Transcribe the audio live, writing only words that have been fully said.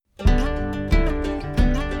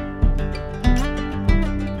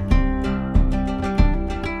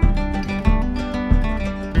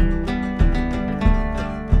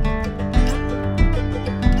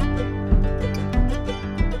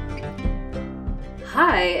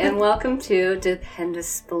Hi, and welcome to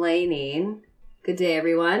Dependisplaining. Good day,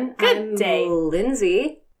 everyone. Good day. I'm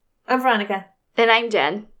Lindsay. I'm Veronica. And I'm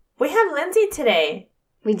Jen. We have Lindsay today.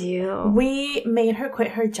 We do. We made her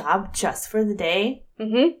quit her job just for the day.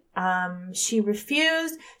 Mm-hmm. She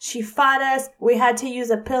refused. She fought us. We had to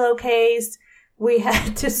use a pillowcase. We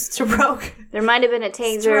had to stroke. There might have been a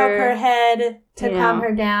taser. Stroke her head to calm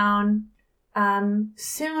her down.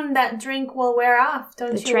 Soon that drink will wear off. Don't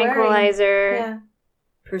you worry. The tranquilizer. Yeah.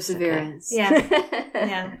 Perseverance. Okay. Yeah.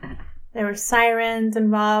 Yeah. There were sirens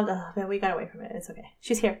involved. Oh, but we got away from it. It's okay.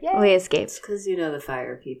 She's here. Yay. We escaped. It's because you know the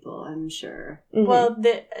fire people, I'm sure. Mm-hmm. Well,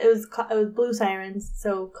 it was blue sirens,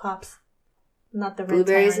 so cops, not the red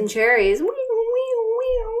Blueberries sirens. and cherries.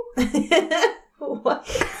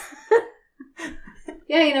 What?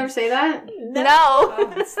 Yeah, you never say that? No.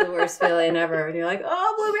 Oh, it's the worst feeling ever. When you're like,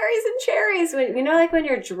 oh, blueberries and cherries. You know, like when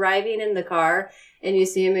you're driving in the car and you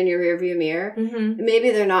see them in your rearview mirror? Mm-hmm. Maybe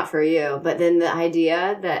they're not for you, but then the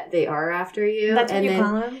idea that they are after you. That's what and you then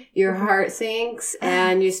call them? your heart sinks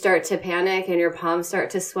and you start to panic and your palms start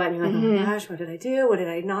to sweat. And you're like, oh my gosh, what did I do? What did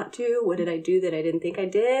I not do? What did I do that I didn't think I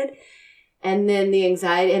did? And then the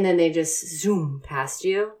anxiety, and then they just zoom past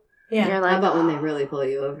you. Yeah. You're like, How about when they really pull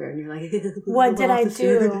you over and you're like, What did I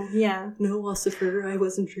officer, do? Yeah. No, officer, I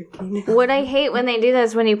wasn't drinking. what I hate when they do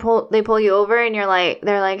this, when they pull you over and they're like,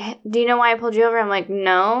 hey, do you know why I pulled you over? I'm like,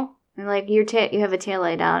 no. And like, you have a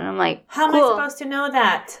taillight out. And I'm like, How cool. am I supposed to know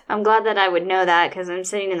that? I'm glad that I would know that because I'm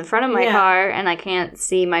sitting in the front of my car and I can't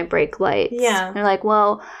see my brake lights. Yeah. And they're like,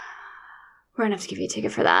 well, we're going to have to give you a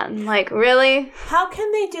ticket for that. I'm like, really? How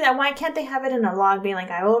can they do that? Why can't they have it in a log being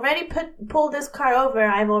like, I've already pulled this car over.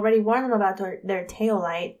 I've already warned them about their tail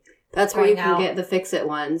light. That's where you going can out. get the fix-it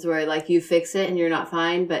ones where, like, you fix it and you're not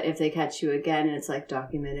fine, but if they catch you again and it's, like,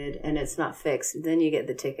 documented and it's not fixed, then you get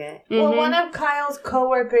the ticket. Mm-hmm. Well, one of Kyle's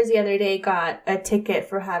coworkers the other day got a ticket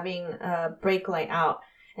for having a brake light out.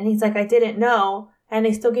 And he's like, I didn't know. And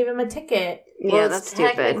they still gave him a ticket. Yeah, Well, that's it's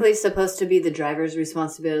stupid. technically supposed to be the driver's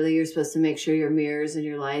responsibility. You're supposed to make sure your mirrors and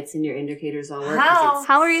your lights and your indicators all work. 'cause How?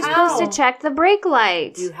 How are you supposed to check the brake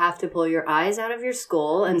light? You have to pull your eyes out of your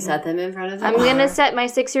skull and set them in front of the I'm car. going to set my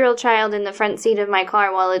 6-year-old child in the front seat of my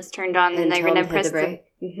car while it's turned on, and they're Until going they to hit press the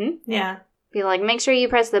brake. Yeah. Be like, make sure you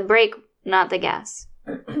press the brake, not the gas.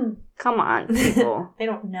 Come on, people. They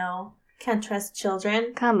don't know. Can't trust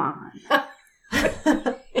children. Come on.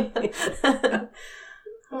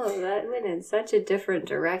 Oh, that went in such a different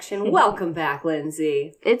direction. Welcome back,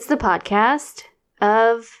 Lindsay. It's the podcast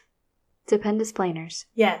of Dependisplainers.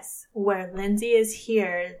 Yes, where Lindsay is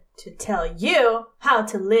here to tell you how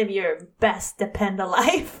to live your best Dependa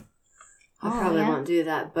life. I probably won't do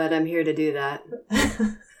that, but I'm here to do that.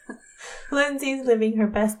 Lindsay's living her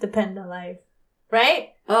best Dependa life.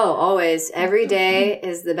 Right? Oh, always. Every day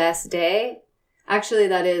is the best day. Actually,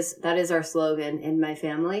 that is our slogan in my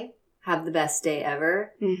family. Have the best day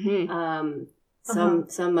ever. Mm-hmm.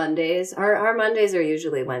 Some Mondays, our Mondays are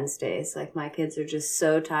usually Wednesdays. Like my kids are just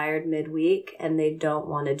so tired midweek and they don't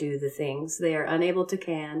want to do the things. They are unable to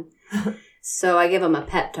can. So I give them a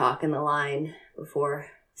pep talk in the line before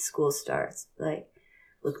school starts. Like,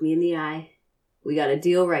 look me in the eye. We got a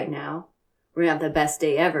deal right now. We're going to have the best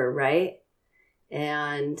day ever, right?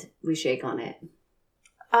 And we shake on it.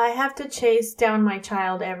 I have to chase down my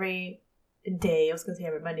child every day. I was going to say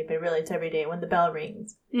every Monday, but really it's every day when the bell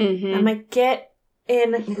rings. Mm-hmm. I'm like, get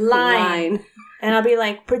in line. And I'll be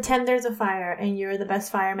like, pretend there's a fire and you're the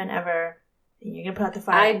best fireman ever. And you're going to put out the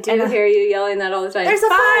fire. I do hear you yelling that all the time. There's a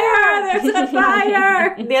fire! There's a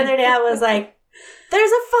fire! The other day I was like,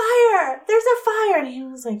 there's a fire! There's a fire! And he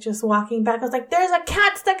was like just walking back. I was like, there's a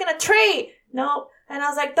cat stuck in a tree! Nope. And I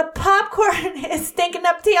was like, the popcorn is stinking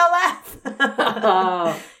up TLF.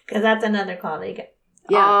 Oh. Because that's another call they get.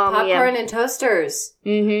 Yeah, popcorn and toasters.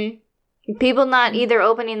 Mm-hmm. People not either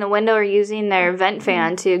opening the window or using their vent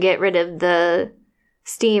fan to get rid of the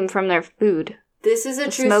steam from their food. This is a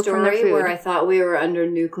true smoke from their story food. where I thought we were under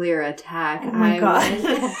nuclear attack. Oh my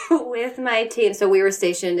God. went with my team. So we were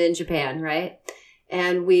stationed in Japan, right?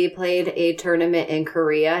 And we played a tournament in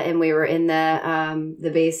Korea, and we were in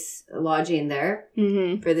the base lodging there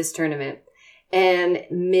for this tournament. And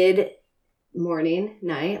mid-morning,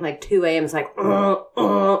 night, like 2 a.m., it's like,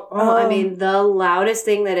 I mean, the loudest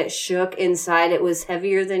thing that it shook inside, it was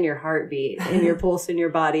heavier than your heartbeat and your pulse in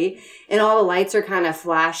your body. And all the lights are kind of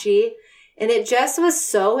flashy. And it just was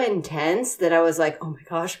so intense that I was like, oh my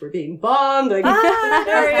gosh, we're being bombed. Like, North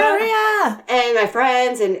Korea! And my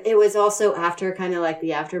friends, and it was also after kind of like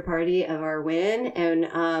the after party of our win.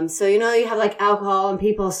 And so, you know, you have like alcohol and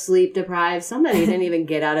people sleep deprived. Somebody didn't even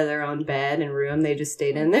get out of their own bed and room. They just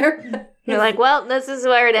stayed in there. You're like, well, this is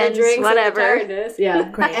where it The ends. drinks and the Whatever. tiredness. Yeah.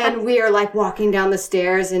 Great. And we are like walking down the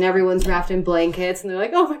stairs and everyone's wrapped in blankets and they're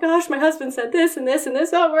like, oh my gosh, my husband said this and this and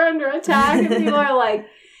this. Oh, we're under attack. And people are like,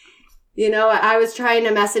 you know, I was trying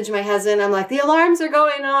to message my husband. I'm like, the alarms are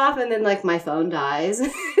going off. And then like my phone dies.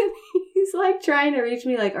 He's like trying to reach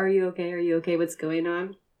me like, are you okay? Are you okay? What's going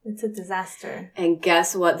on? It's a disaster. And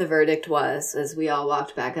guess what the verdict was as we all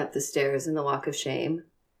walked back up the stairs in the walk of shame?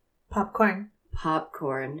 Popcorn.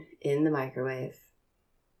 Popcorn in the microwave.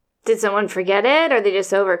 Did someone forget it, or they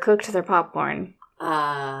just overcooked their popcorn?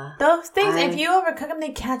 Those things, if you overcook them,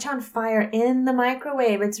 they catch on fire in the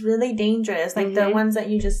microwave. It's really dangerous. Like the ones that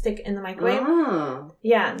you just stick in the microwave. Oh.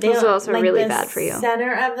 Yeah. Those are also like really the bad for you.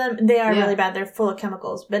 Center of them, they are really bad. They're full of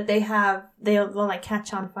chemicals. But they'll like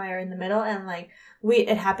catch on fire in the middle. And like,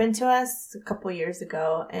 it happened to us a couple years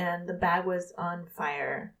ago and the bag was on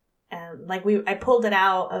fire. And like I pulled it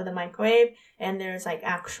out of the microwave and there's like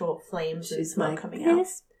actual flames and smoke coming out.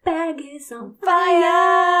 This bag is on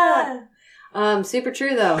Fire! Super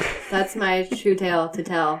true though. That's my true tale to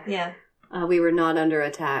tell. Yeah. We were not under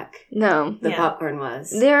attack. No. The popcorn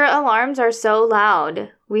was. Their alarms are so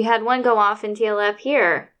loud. We had one go off in TLF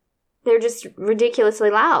here. They're just ridiculously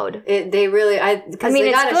loud. They really, because they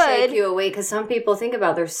it's gotta good. shake you awake. Because some people think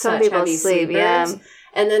about there's Some such people heavy sleep, sleepers. yeah.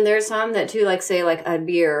 And then there's some that too, like say like a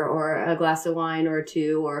beer or a glass of wine or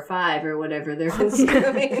 2 or 5 or whatever they're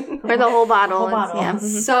consuming. Or the whole bottle. whole bottle. Yeah.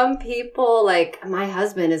 Some people, like my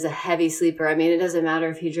husband is a heavy sleeper. I mean, it doesn't matter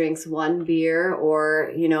if he drinks 1 beer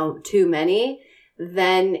or, you know, too many.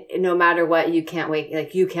 Then no matter what, you can't wake him.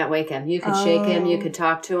 You could shake him. You could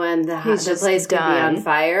talk to him. The place could be on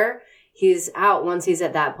fire. He's out once he's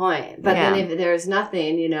at that point. But then if there's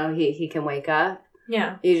nothing, you know, he can wake up.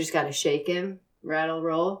 Yeah. You just got to shake him. Rattle,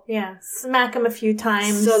 roll. Yeah. Smack him a few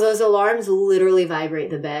times. So those alarms literally vibrate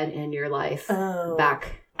the bed and your life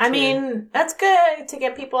back. I mean, that's good to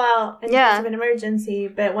get people out in case of an emergency.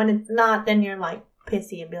 But when it's not, then you're like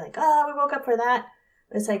pissy and be like, oh, we woke up for that.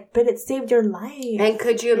 It's like, but it saved your life. And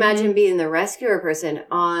could you imagine being the rescuer person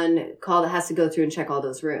on call that has to go through and check all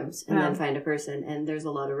those rooms and then find a person? And there's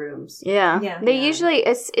a lot of rooms. Yeah. They usually,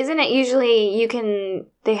 isn't it usually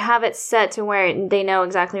they have it set to where they know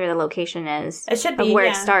exactly where the location is. It should be, of where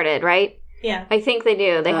it started, right? Yeah. I think they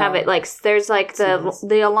do. They have it like, there's like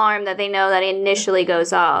the alarm that they know that initially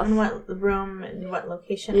goes off. And what room and what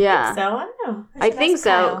location. Yeah. I think so. I don't know. I think so.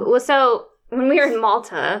 Kyle. Well, so when we were in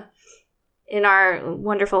Malta, in our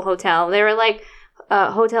wonderful hotel, they were like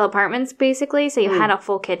hotel apartments basically. So you had a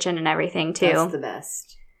full kitchen and everything too. That's the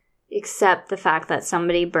best. Except the fact that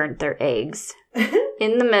somebody burnt their eggs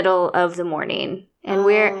in the middle of the morning. And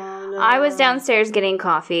I was downstairs getting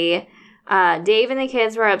coffee. Dave and the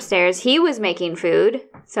kids were upstairs. He was making food.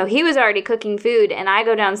 So he was already cooking food. And I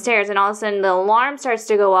go downstairs and all of a sudden the alarm starts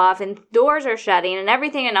to go off and doors are shutting and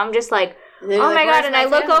everything. And I'm just like, oh my God. And I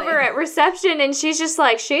look over at reception and she's just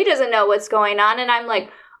like, she doesn't know what's going on. And I'm like,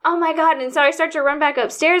 oh my God. And so I start to run back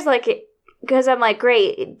upstairs because I'm like,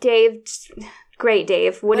 great, Dave.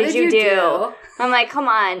 What did you do? I'm like, come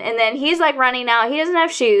on. And then he's like running out. He doesn't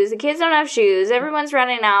have shoes. The kids don't have shoes. Everyone's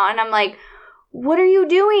running out. And I'm like, what are you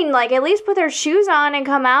doing? Like, at least put their shoes on and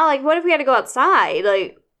come out. Like, what if we had to go outside?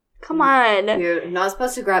 Like, come on. You're not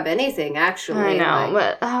supposed to grab anything, actually. I know.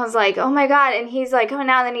 But I was like, oh my God. And he's like coming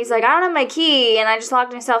out. And then he's like, I don't have my key. And I just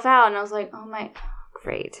locked myself out. And I was like, oh my,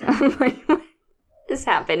 great. I'm like, what is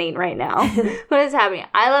happening right now? What is happening?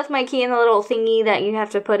 I left my key in the little thingy that you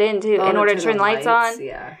have to put in order to turn lights on.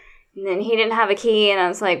 Yeah. And then he didn't have a key, and I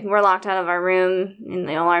was like, we're locked out of our room, and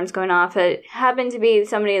the alarm's going off. It happened to be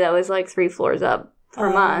somebody that was like 3 floors up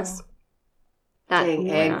from us. Dang,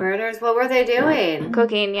 egg burners? What were they doing?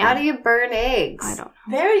 Cooking, yeah. How do you burn eggs? I don't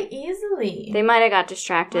know. Very easily. They might have got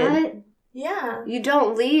distracted. What? Yeah. You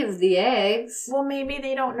don't leave the eggs. Well, maybe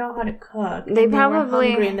they don't know how to cook. They were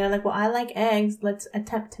probably... hungry and they're like, well, I like eggs. Let's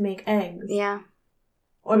attempt to make eggs. Yeah.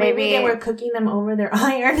 Or maybe they were cooking them over their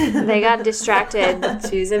iron. They got distracted.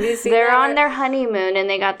 Jeez, have you seen They're on their honeymoon and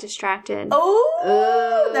they got distracted.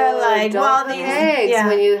 Oh, they're like, don't well, cook these eggs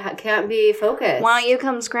when you can't be focused. Why don't you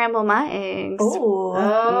come scramble my eggs?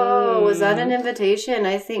 Oh, was that an invitation?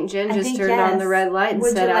 I think Jen just turned on the red light and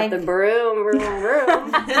set out the broom,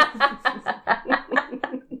 vroom.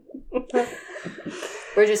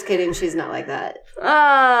 We're just kidding. She's not like that.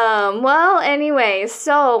 Well, anyway,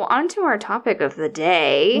 so on to our topic of the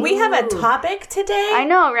day. We have a topic today? I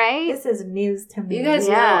know, right? This is news to me. You guys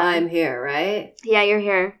know I'm here, right? Yeah, you're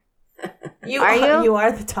here. Are you? You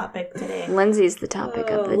are the topic today. Lindsay's the topic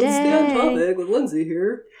of the day. Let's stay on topic with Lindsay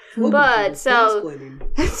here. But, so,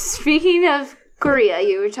 speaking of Korea,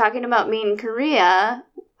 you were talking about me in Korea.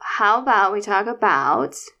 How about we talk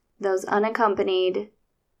about those unaccompanied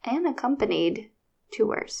and accompanied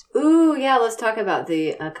tours. Ooh, yeah, let's talk about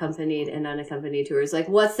the accompanied and unaccompanied tours. Like,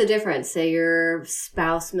 what's the difference? Say your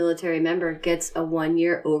spouse military member gets a 1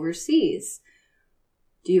 year overseas.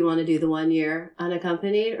 Do you want to do the 1 year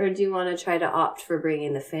unaccompanied, or do you want to try to opt for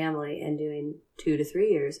bringing the family and doing 2 to 3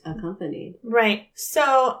 years accompanied? Right.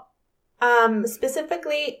 So,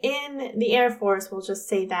 specifically in the Air Force, we'll just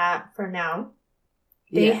say that for now.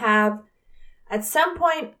 They have, at some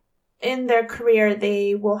point in their career,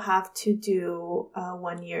 they will have to do a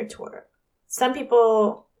 1 year tour. Some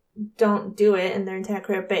people don't do it in their entire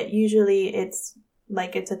career, but usually it's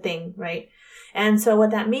a thing, right? And so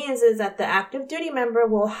what that means is that the active duty member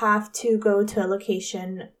will have to go to a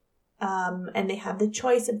location, and they have the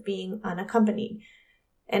choice of being unaccompanied.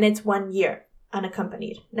 And it's 1 year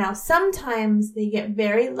unaccompanied. Now, sometimes they get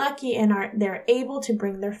very lucky and they're able to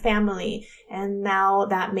bring their family, and now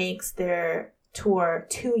that makes their tour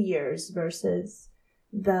 2 years versus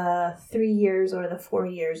the 3 years or the 4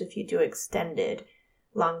 years if you do extended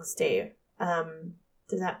long stay.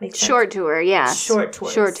 Does that make sense? Short tour, yeah. Short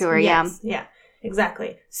tours. Short tour, yes. Yeah,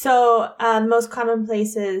 exactly. So most common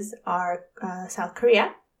places are South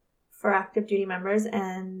Korea for active duty members,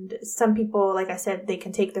 and some people, like I said, they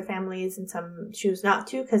can take their families, and some choose not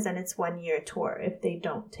to, because then it's 1 year tour if they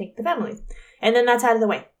don't take the families. And then that's out of the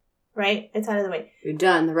way, right? It's out of the way. You're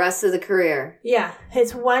done. The rest of the career. Yeah,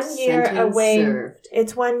 it's 1 year Sentence away. served.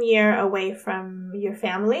 It's 1 year away from your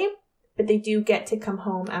family, but they do get to come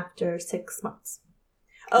home after 6 months.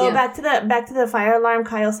 Oh, Yeah. back to the fire alarm.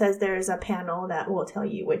 Kyle says there's a panel that will tell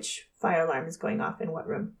you which fire alarm is going off in what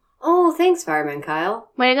room. Oh, thanks, Fireman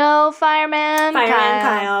Kyle. Way to go, Fireman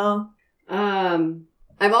Kyle.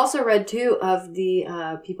 I've also read too of the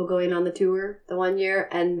people going on the tour the 1 year,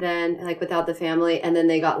 and then like without the family, and then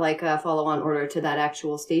they got like a follow-on order to that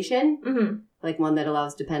actual station, like one that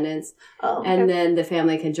allows dependents, and then the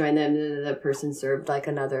family can join them. And the person served like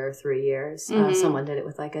another 3 years. Someone did it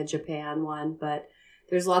with like a Japan one, but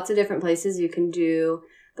there's lots of different places you can do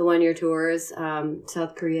the 1 year tours.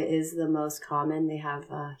 South Korea is the most common. They have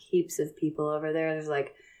heaps of people over there. There's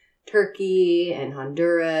like Turkey and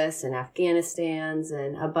Honduras and Afghanistan's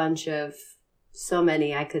and a bunch of, so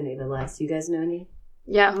many I couldn't even list. You guys know any?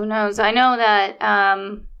 Yeah, who knows? I know that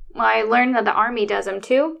I learned that the Army does them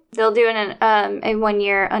too. They'll do a 1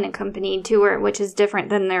 year unaccompanied tour, which is different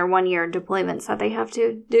than their 1 year deployments that they have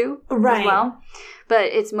to do as well. But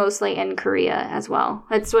it's mostly in Korea as well.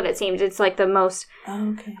 That's what it seems. It's like the most...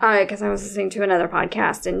 Okay. Because I was listening to another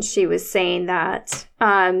podcast, and she was saying that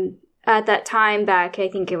at that time back, I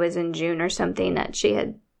think it was in June or something, that she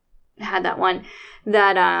had that one,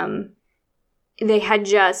 that they had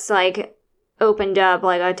just like opened up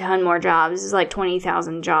like a ton more jobs. It's like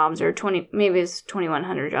 20,000 jobs, or maybe it was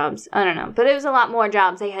 2,100 jobs. I don't know. But it was a lot more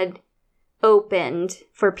jobs they had opened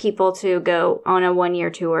for people to go on a 1 year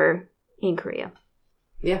tour in Korea.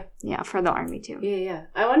 Yeah. Yeah, for the Army too. Yeah.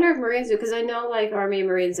 I wonder if Marines do, because I know like Army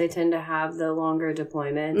Marines, they tend to have the longer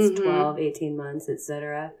deployments, 12, 18 months,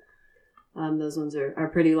 etc. Those ones are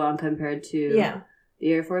pretty long compared to the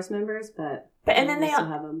Air Force members, but and then they still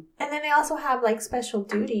have them. And then they also have like special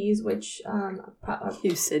duties, which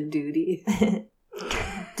you said duty.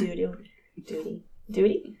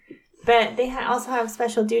 duty. But they also have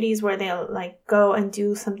special duties where they'll like go and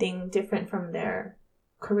do something different from their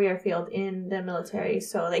career field in the military.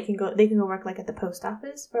 So they can go work like at the post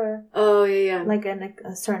office for like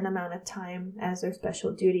a certain amount of time as their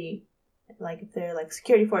special duty. Like if they're like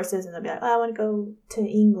security forces, and they'll be like, I want to go to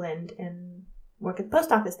England and work at the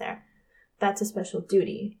post office there. That's a special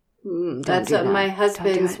duty. That's my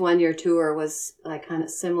husband's 1 year tour was like kind of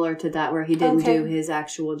similar to that, where he didn't do his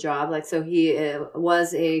actual job. Like, so he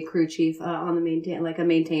was a crew chief on the a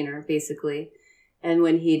maintainer basically. And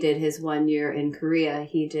when he did his 1 year in Korea,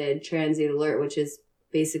 he did transient alert, which is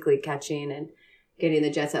basically catching and getting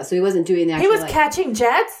the jets out. So he wasn't doing the actual... He was catching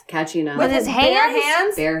jets? Catching them. With his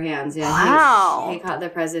hands? Bare hands, yeah. Wow. He caught the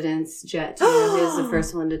president's jet. He was the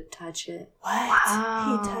first one to touch it. What?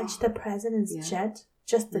 Wow. He touched the president's jet?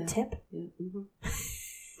 Just the tip? Yeah.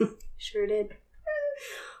 Sure did.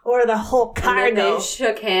 Or the whole cargo. And then they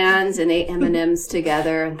shook hands and ate M&Ms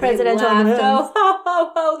together. And Presidential they laughed. M&Ms.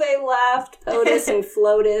 Oh, they laughed. POTUS and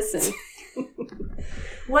FLOTUS. And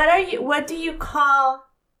What do you call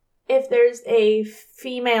if there's a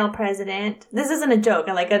female president? This isn't a joke.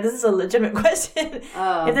 This is a legitimate question.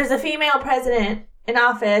 Oh. If there's a female president in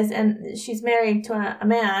office and she's married to a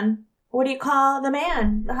man, what do you call the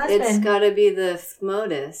man, the husband? It's got to be the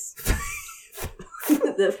FMOTUS.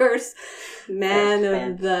 The first man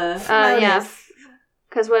of the...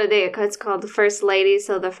 Because what are they? It's called the first lady,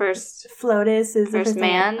 so the first... FLOTUS is first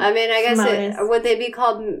man. I mean, I guess would they be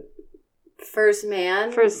called first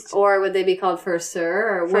man? Or would they be called first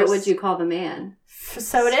sir? Or what would you call the man?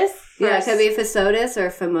 FSOTUS? Yeah, it could be FSOTUS or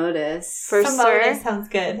FMOTUS. First FMOTUS sir. sounds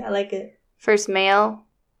good. I like it. First male.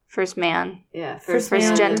 First man. Yeah, first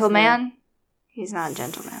gentleman. He's not a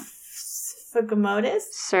gentleman.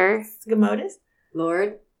 FGMOTUS? Sir. FGMOTUS?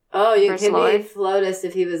 Lord. Oh, you First could lord. be FLOTUS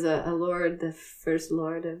if he was a lord, the first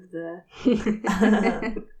lord of the...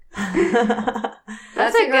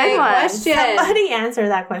 That's a great good one. question. Somebody answer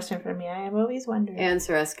that question for me. I am always wondering.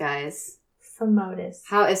 Answer us, guys. FMOTUS.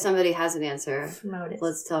 How, if somebody has an answer, FMOTUS.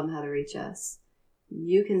 let's tell them how to reach us.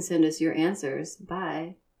 You can send us your answers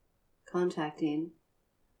by contacting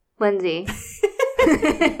Lindsay.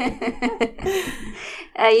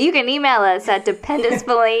 You can email us at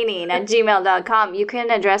dependencebelaney@gmail.com. You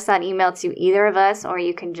can address that email to either of us, or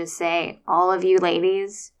you can just say, all of you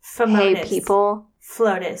ladies, FMOTUS. hey people,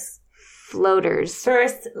 FLOTUS. floaters,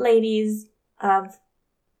 First ladies of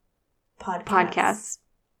podcasts.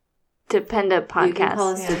 Dependa podcast. You can call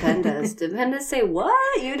us Dependas. Dependas say,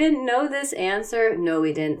 what? You didn't know this answer? No,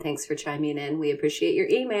 we didn't. Thanks for chiming in. We appreciate your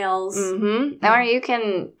emails. Mm-hmm. Or you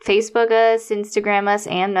can Facebook us, Instagram us,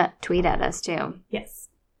 and tweet at us too. Yes.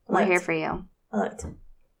 We're here for you. I love it.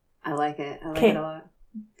 I like it. I like it a lot.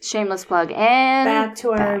 Shameless plug. And back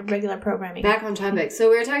to our regular programming. Back on topic. So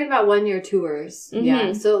we were talking about 1-year tours. Mm-hmm.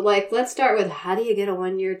 Yeah. So let's start with, how do you get a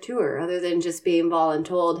 1-year tour other than just being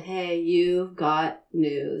voluntold, hey, you've got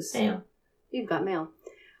news. Mail. You've got mail.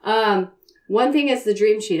 One thing is the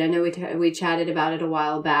dream sheet. I know we chatted about it a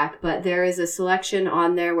while back, but there is a selection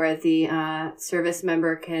on there where the service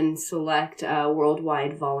member can select a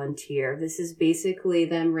worldwide volunteer. This is basically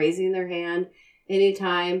them raising their hand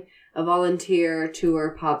anytime a volunteer tour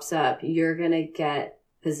pops up. You're gonna get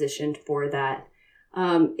positioned for that.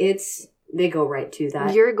 They go right to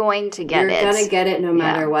that. you're going to get it. You're gonna get it no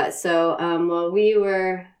matter what. So while we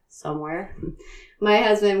were somewhere, my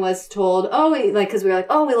husband was told, because we were like,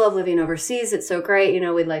 we love living overseas. It's so great.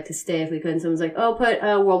 We'd like to stay if we could. And someone's like, put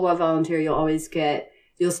a worldwide volunteer.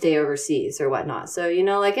 You'll stay overseas or whatnot. So,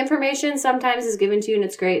 information sometimes is given to you and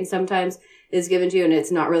it's great. And sometimes is given to you and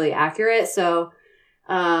it's not really accurate. So,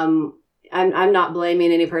 I'm not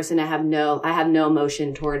blaming any person. I have no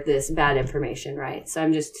emotion toward this bad information, right? So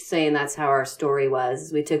I'm just saying that's how our story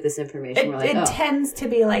was. We took this information. It tends to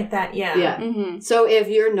be like that, yeah. Yeah. Mm-hmm. So if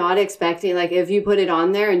you're not expecting, if you put it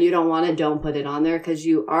on there and you don't want it, don't put it on there, because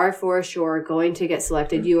you are for sure going to get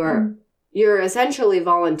selected. You're essentially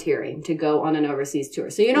volunteering to go on an overseas tour.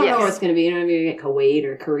 So you don't know where it's going to be. You don't know if you're going to get Kuwait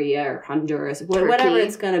or Korea or Honduras, whatever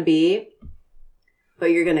it's going to be.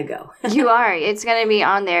 But you're going to go. You are. It's going to be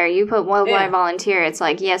on there. You put worldwide volunteer. It's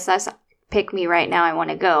like, yes, that's pick me right now. I want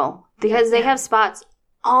to go. Because they have spots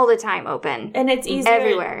all the time open. And it's easier.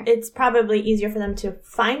 Everywhere. It's probably easier for them to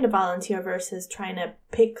find a volunteer versus trying to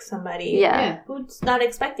pick somebody who's not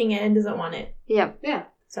expecting it and doesn't want it. Yep. Yeah.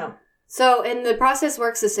 So, and the process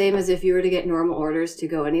works the same as if you were to get normal orders to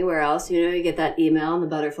go anywhere else. You get that email and the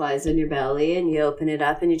butterflies in your belly and you open it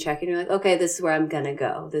up and you check and you're like, okay, this is where I'm going to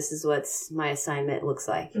go. This is what my assignment looks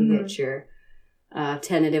like. You get your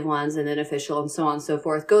tentative ones and then official and so on and so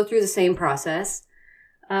forth. Go through the same process.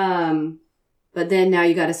 But then now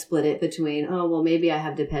you got to split it between, maybe I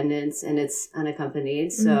have dependents and it's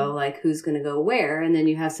unaccompanied. So who's going to go where? And then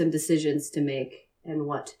you have some decisions to make and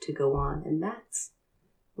what to go on. And that's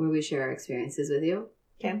where we share our experiences with you.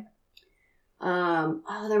 Okay.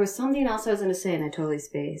 There was something else I was going to say and I totally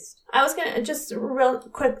spaced. I was going to just real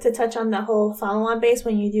quick to touch on the whole follow-on base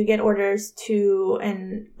when you do get orders to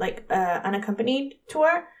an unaccompanied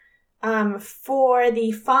tour. For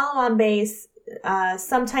the follow-on base,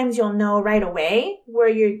 sometimes you'll know right away where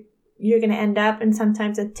you're going to end up, and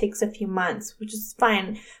sometimes it takes a few months, which is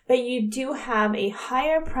fine. But you do have a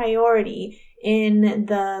higher priority in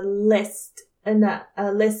the list,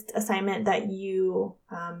 list assignment that you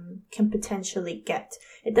can potentially get.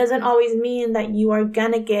 It doesn't always mean that you are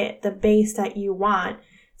going to get the base that you want.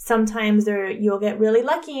 Sometimes you'll get really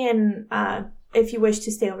lucky, and if you wish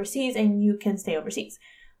to stay overseas, and you can stay overseas.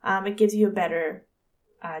 It gives you a better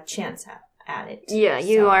chance at it. Yeah,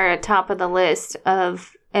 you are at top of the list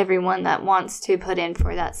of everyone that wants to put in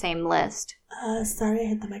for that same list. Sorry, I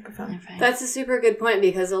hit the microphone. That's a super good point,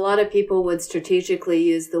 because a lot of people would strategically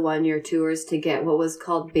use the 1-year tours to get what was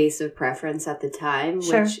called base of preference at the time,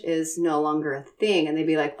 which is no longer a thing. And they'd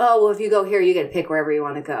be like, if you go here, you get to pick wherever you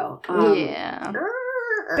want to go.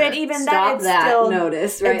 But even stop that still,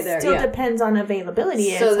 notice right there. It still depends on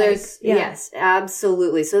availability. So there's, yes,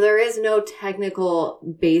 absolutely. So there is no technical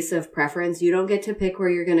base of preference. You don't get to pick where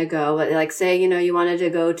you're going to go. But like say, you wanted to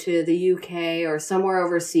go to the UK or somewhere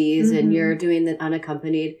overseas and you're doing the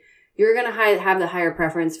unaccompanied, you're going to have the higher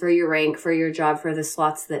preference for your rank, for your job, for the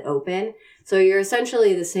slots that open. So you're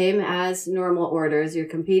essentially the same as normal orders. You're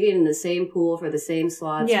competing in the same pool for the same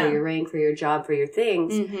slots for your rank, for your job, for your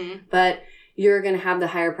things. But you're going to have the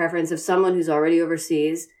higher preference of someone who's already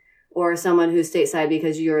overseas or someone who's stateside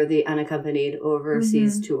because you're the unaccompanied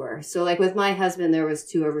overseas tour. So like with my husband, there was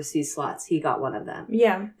 2 overseas slots. He got one of them.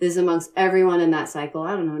 Yeah. This is amongst everyone in that cycle.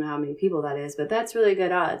 I don't know how many people that is, but that's really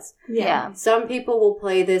good odds. Yeah. Some people will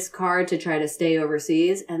play this card to try to stay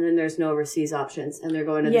overseas, and then there's no overseas options, and they're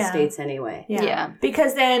going to the States anyway. Yeah.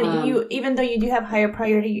 Because then even though you do have higher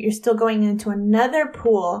priority, you're still going into another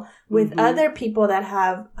pool with other people that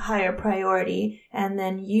have higher priority, and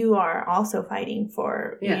then you are also fighting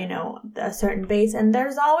for, a certain base. And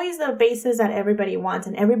there's always the bases that everybody wants,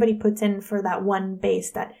 and everybody puts in for that one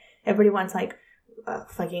base that everybody wants, like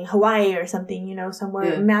fucking Hawaii or something,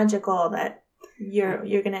 somewhere magical that you're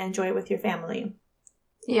going to enjoy with your family.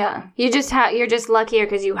 Yeah, you're just luckier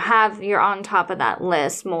because you're on top of that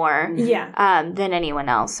list more than anyone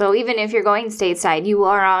else. So even if you're going stateside, you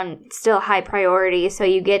are on still high priority. So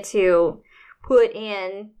you get to put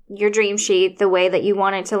in your dream sheet the way that you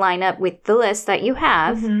want it to line up with the list that you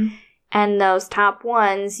have. And those top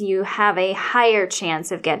ones, you have a higher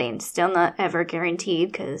chance of getting. Still not ever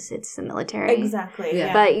guaranteed because it's the military. Exactly.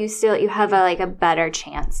 Yeah. But you have a better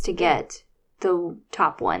chance to get the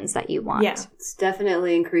top ones that you want. Yeah. It's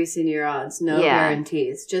definitely increasing your odds. No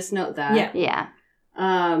guarantees. Just note that. Yeah.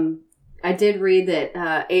 I did read that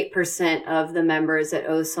 8% of the members at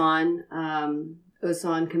OSAN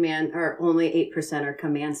Command, or only 8% are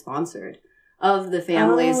command sponsored of the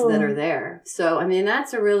families that are there. So, I mean,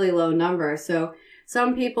 that's a really low number. So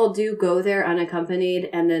some people do go there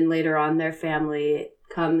unaccompanied, and then later on their family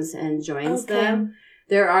comes and joins them.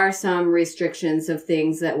 There are some restrictions of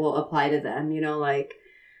things that will apply to them, like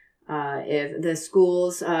if the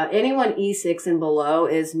schools, anyone E6 and below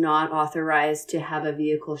is not authorized to have a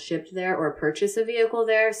vehicle shipped there or purchase a vehicle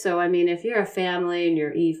there. So, I mean, if you're a family and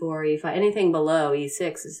you're E4, E5, anything below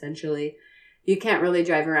E6, essentially, you can't really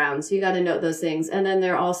drive around. So you got to note those things. And then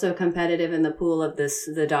they're also competitive in the pool of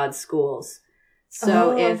the Dodge schools.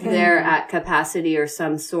 So if they're at capacity or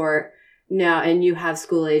some sort, now, and you have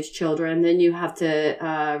school-age children, then you have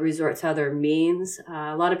to resort to other means.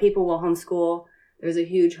 A lot of people will homeschool. There's a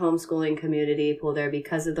huge homeschooling community pool there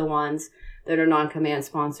because of the ones that are non-command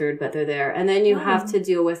sponsored, but they're there. And then you have to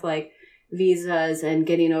deal with like visas and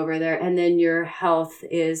getting over there. And then your health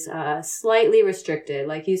is slightly restricted.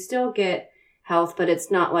 Like you still get health, but it's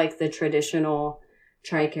not like the traditional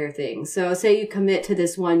TRICARE thing. So say you commit to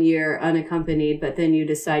this 1 year unaccompanied, but then you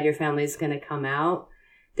decide your family's going to come out.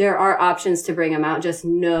 There are options to bring them out. Just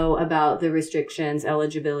know about the restrictions,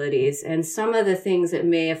 eligibilities, and some of the things that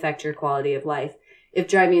may affect your quality of life. If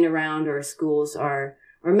driving around or schools or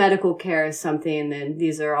medical care is something, then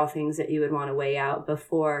these are all things that you would want to weigh out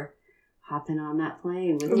before hopping on that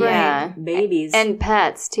plane with your babies. And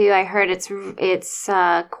pets, too. I heard it's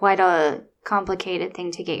quite a complicated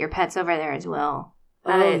thing to get your pets over there as well.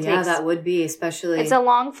 That would be, especially. It's a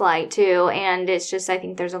long flight, too, and it's just, I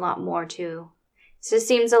think there's a lot more to. It just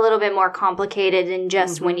seems a little bit more complicated than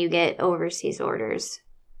just when you get overseas orders.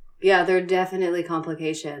 Yeah, there are definitely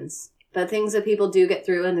complications. But things that people do get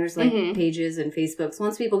through, and there's like pages and Facebooks.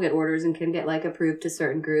 Once people get orders and can get like approved to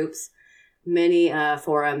certain groups, many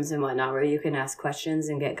forums and whatnot where you can ask questions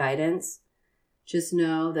and get guidance. Just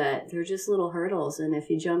know that they're just little hurdles, and if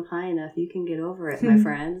you jump high enough, you can get over it, my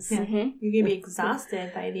friends. Yeah. You can be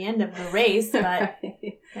exhausted by the end of the race, but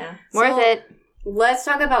worth it. Let's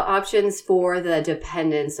talk about options for the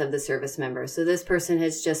dependents of the service member. So this person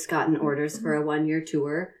has just gotten orders for a 1 year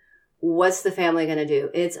tour. What's the family going to do?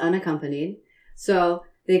 It's unaccompanied. So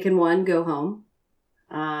they can, one, go home.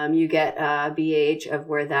 You get a BH of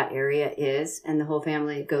where that area is, and the whole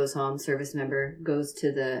family goes home. Service member goes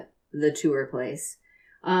to the tour place.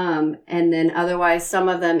 And then otherwise, some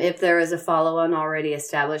of them, if there is a follow-on already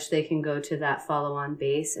established, they can go to that follow-on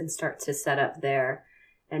base and start to set up there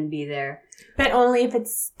and be there. But only if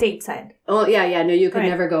it's stateside. Oh, yeah. No, you could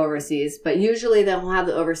never go overseas. But usually they'll have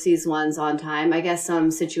the overseas ones on time. I guess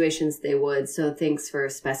some situations they would. So thanks for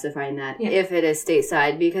specifying that. If it is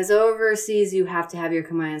stateside. Because overseas, you have to have your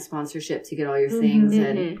command sponsorship to get all your things.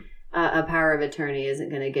 a power of attorney isn't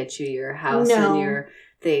going to get you your house and your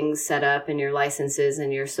things set up and your licenses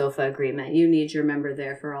and your SOFA agreement. You need your member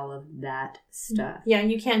there for all of that stuff. Yeah,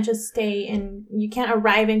 you can't just stay in, you can't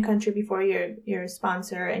arrive in country before your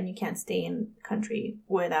sponsor, and you can't stay in country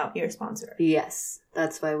without your sponsor. Yes,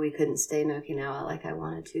 that's why we couldn't stay in Okinawa like I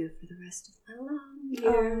wanted to for the rest of my long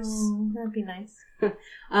years. Oh, that'd be nice.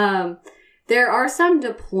 There are some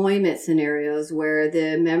deployment scenarios where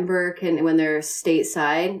the member can, when they're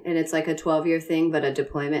stateside, and it's like a 12-year thing, but a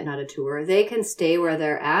deployment, not a tour, they can stay where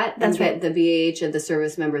they're at and get the VH of the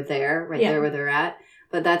service member there, there where they're at.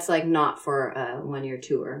 But that's like not for a 1-year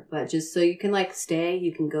tour. But just so you can like stay,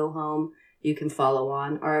 you can go home, you can follow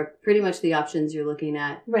on, are pretty much the options you're looking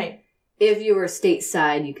at. Right. If you were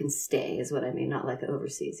stateside, you can stay, is what I mean, not like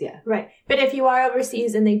overseas, yeah. Right. But if you are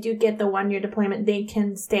overseas and they do get the 1-year deployment, they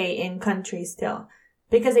can stay in country still.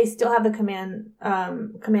 Because they still have the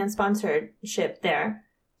command sponsorship there.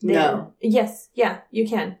 No. Yes. Yeah, you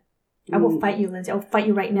can. I will fight you, Lindsay. I'll fight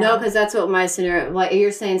you right now. No, because that's what my scenario, like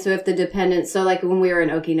you're saying, so if the dependent, so like when we were in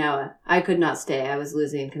Okinawa, I could not stay. I was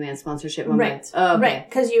losing command sponsorship. Right. Oh, okay. Right.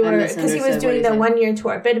 Because he was doing the 1-year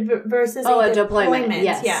tour. But versus a deployment,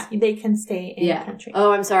 yes. Yeah, they can stay in the country.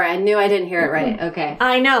 Oh, I'm sorry. I knew I didn't hear it right. Okay.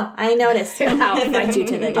 I know. I noticed. I'll fight you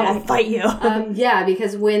to the death. I'll fight you. Yeah,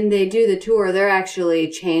 because when they do the tour, they're actually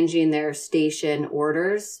changing their station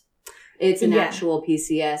orders. It's an actual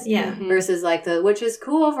PCS. Yeah. Versus like which is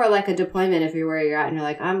cool for like a deployment if you're where you're at and you're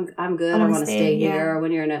like, I'm good. I want to stay here. Or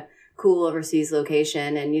when you're in a cool overseas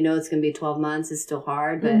location and you know it's going to be 12 months, it's still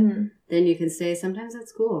hard, but then you can stay. Sometimes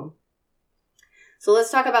that's cool. So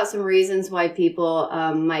let's talk about some reasons why people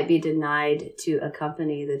might be denied to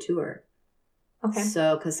accompany the tour. Okay.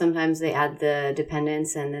 So, because sometimes they add the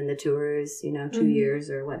dependents and then the tour is, 2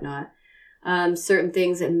 years or whatnot. Certain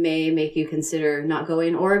things that may make you consider not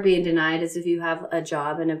going or being denied is if you have a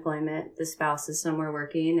job and employment, the spouse is somewhere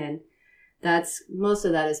working, and most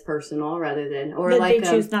of that is personal rather than, or they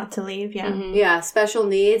choose not to leave. Yeah. Mm-hmm. Yeah. Special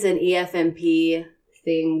needs and EFMP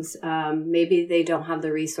things. Maybe they don't have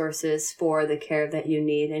the resources for the care that you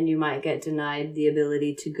need, and you might get denied the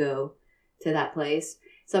ability to go to that place.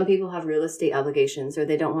 Some people have real estate obligations, or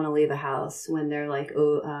they don't want to leave a house when they're like,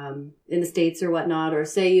 in the States or whatnot, or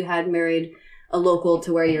say you had married a local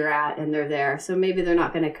to where you're at and they're there. So maybe they're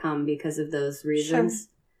not going to come because of those reasons.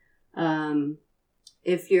 Sure.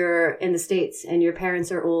 If you're in the States and your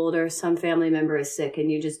parents are old or some family member is sick and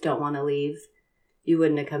you just don't want to leave, you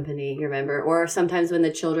wouldn't accompany your member. Or sometimes when the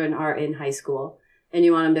children are in high school and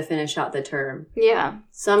you want them to finish out the term. Yeah.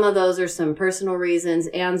 Some of those are some personal reasons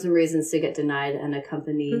and some reasons to get denied an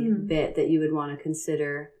accompany bit that you would want to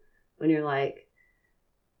consider when you're like,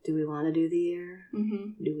 do we want to do the year?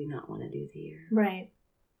 Mm-hmm. Do we not want to do the year? Right.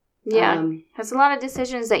 Yeah. There's a lot of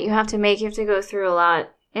decisions that you have to make. You have to go through a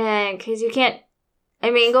lot. And because you can't,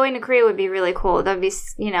 going to Korea would be really cool. That'd be,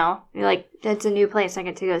 like, that's a new place I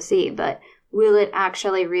get to go see. But will it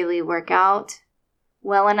actually really work out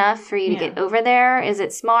well enough for you to get over there? Is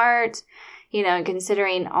it smart?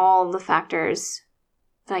 Considering all the factors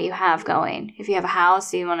that you have going. If you have a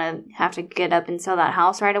house, you want to have to get up and sell that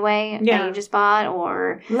house right away that you just bought,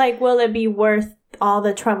 or like, will it be worth all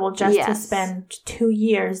the trouble just to spend 2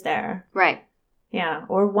 years there? Right. Yeah,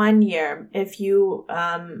 or 1 year if you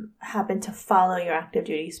happen to follow your active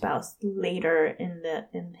duty spouse later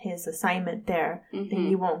in his assignment there, then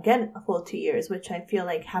you won't get a full 2 years, which I feel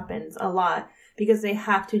like happens a lot. Because they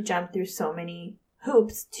have to jump through so many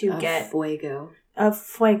hoops to get fuego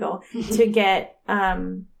to get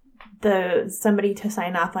somebody to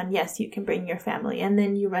sign off on, yes, you can bring your family, and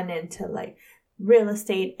then you run into like real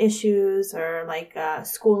estate issues or like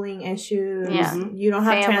schooling issues. Yeah. You don't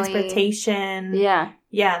have transportation. Yeah.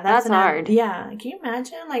 Yeah, that's hard. Yeah. Can you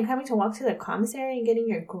imagine like having to walk to the commissary and getting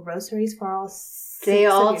your groceries for all 6 They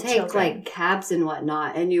all of your take children? like cabs and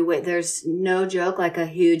whatnot, and you wait. There's no joke, like a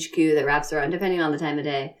huge queue that wraps around depending on the time of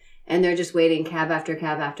day, and they're just waiting. Cab after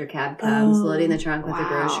cab after cab comes, loading the trunk with the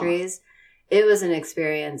groceries. It was an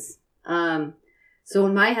experience. So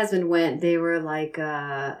when my husband went, they were like,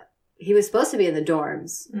 he was supposed to be in the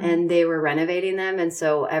dorms, and they were renovating them, and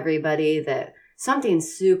so everybody something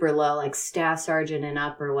super low, like staff sergeant and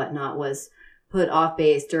up or whatnot, was put off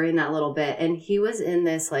base during that little bit, and he was in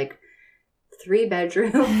this like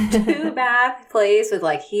 3-bedroom, 2-bath place with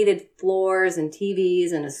like heated floors and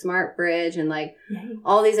TVs and a smart fridge and like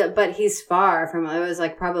all these, but he's far from, it was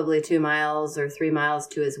like probably 2 miles or 3 miles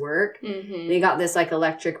to his work. Mm-hmm. And he got this like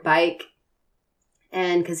electric bike,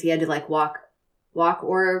 and cause he had to like walk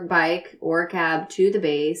or bike or cab to the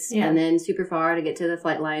base and then super far to get to the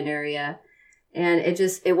flight line area. And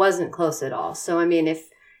it wasn't close at all. So, if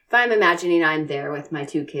if I'm imagining I'm there with my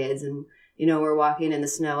 2 kids and, we're walking in the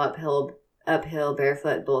snow uphill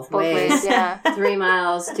barefoot both ways. Yeah. 3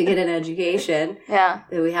 miles to get an education. Yeah.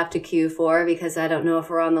 That we have to queue for because I don't know if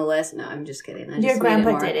we're on the list. No, I'm just kidding. Your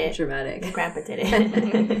grandpa did it. Dramatic. Your grandpa did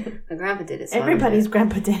it. My grandpa did it. So Everybody's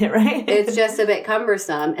grandpa did it, right? It's just a bit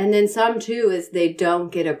cumbersome. And then some too is they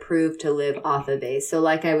don't get approved to live off a base. So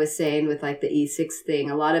like I was saying with like the E6 thing,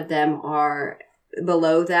 a lot of them are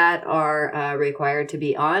below that are required to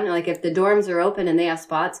be on. Like if the dorms are open and they have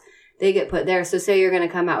spots, they get put there. So say you're going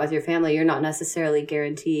to come out with your family, you're not necessarily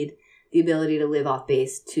guaranteed the ability to live off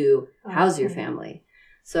base to house your family.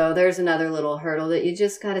 So there's another little hurdle that you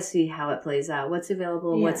just got to see how it plays out. What's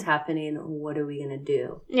available, what's happening, what are we going to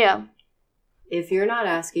do? Yeah. If you're not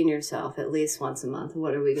asking yourself at least once a month,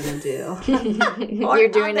 what are we going to do? You're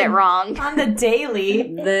doing it wrong. On the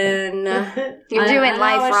daily. Then you're doing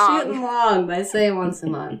life wrong. Shooting long by saying once a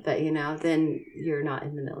month, but then you're not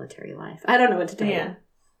in the military life. I don't know what to tell you.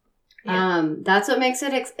 Yeah. That's what makes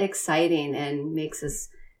it exciting and makes us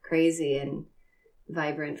crazy and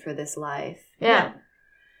vibrant for this life. Yeah.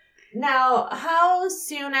 Now, how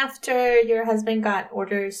soon after your husband got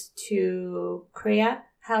orders to Korea,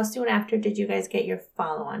 how soon after did you guys get your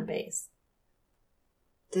follow-on base?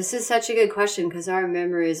 This is such a good question because our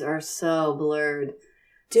memories are so blurred.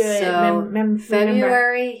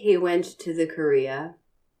 February, he went to the Korea.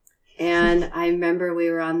 And I remember we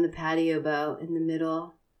were on the patio boat in the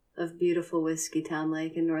middle of beautiful Whiskey Town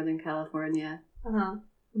Lake in Northern California. Uh-huh.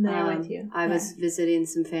 And then I went to you. I was visiting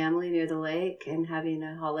some family near the lake and having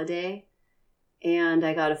a holiday. And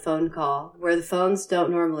I got a phone call where the phones don't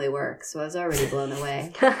normally work. So I was already blown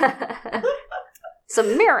away. It's a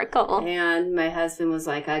miracle. And my husband was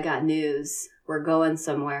like, I got news. We're going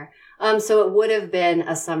somewhere. So it would have been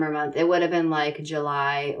a summer month. It would have been like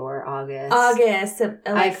July or August.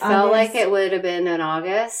 I felt like it would have been in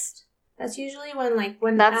August. That's usually when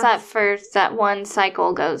that's that one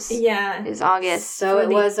cycle goes. Yeah. Is August. So it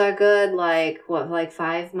was a good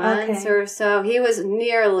 5 months or so. He was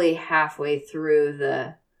nearly halfway through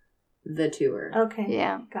the tour. Okay.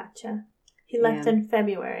 Yeah. Gotcha. He left in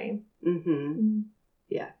February. Mm-hmm.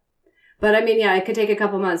 Yeah. But it could take a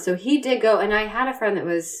couple months. So he did go, and I had a friend that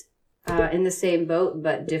was in the same boat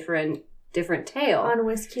but different tail. On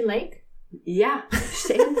Whiskey Lake? Yeah,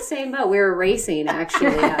 in the same boat. We were racing,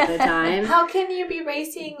 actually, at the time. How can you be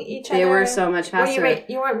racing each other? They were so much faster.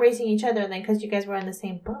 You weren't racing each other then because you guys were in the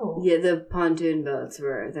same boat. Yeah, the pontoon boats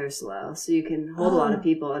they're slow. So you can hold a lot of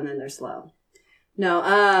people and then they're slow. No,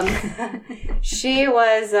 she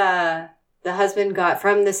was, the husband got,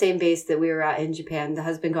 from the same base that we were at in Japan, the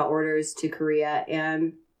husband got orders to Korea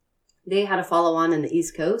and they had a follow-on in the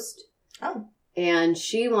East Coast. Oh. And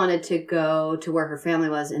she wanted to go to where her family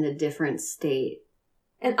was in a different state.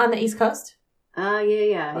 And on the East Coast?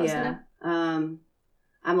 Yeah. I'm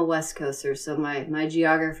a West Coaster, so my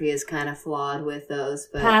geography is kind of flawed with those.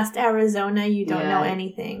 But past Arizona, you don't know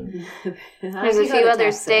anything. There's a few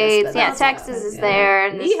other states. Yeah, Texas is there.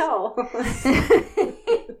 And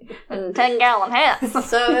 10-gallon hats.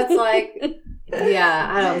 So it's like...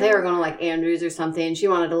 Yeah, they were going to Andrews or something. She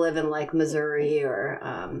wanted to live in Missouri or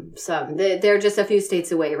they're just a few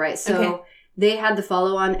states away, right? So they had the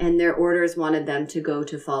follow-on and their orders wanted them to go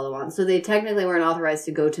to follow-on. So they technically weren't authorized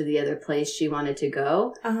to go to the other place she wanted to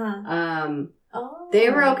go. Uh-huh. They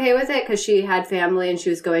were okay with it because she had family and she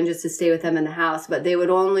was going just to stay with them in the house, but they would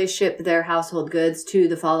only ship their household goods to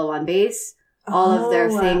the follow-on base. All of their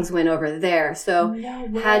things went over there. So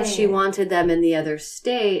had she wanted them in the other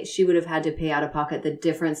state, she would have had to pay out of pocket the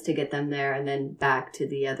difference to get them there and then back to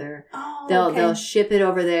the other. They'll ship it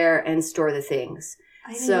over there and store the things.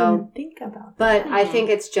 I didn't even think about that. But I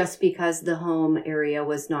think it's just because the home area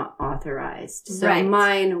was not authorized. So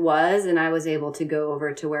mine was, and I was able to go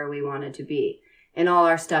over to where we wanted to be. And all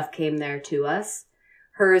our stuff came there to us.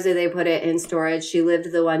 Hers, they put it in storage. She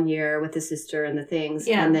lived the 1 year with the sister and the things.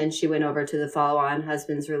 Yeah. And then she went over to the follow-on,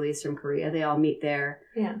 husband's release from Korea. They all meet there,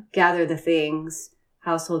 gather the things,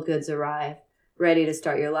 household goods arrive, ready to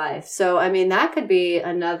start your life. So, that could be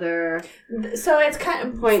another so it's kind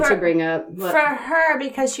of point to bring up. For her,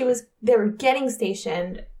 because they were getting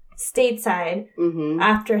stationed stateside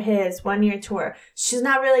after his 1 year tour. She's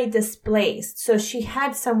not really displaced. So she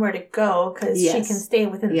had somewhere to go because she can stay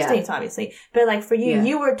within the States, obviously. But for you,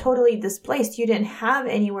 you were totally displaced. You didn't have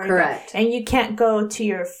anywhere to go. And you can't go to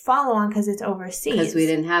your follow-on because it's overseas. Because we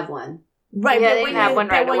didn't have one. Right, Yeah, but they when didn't have one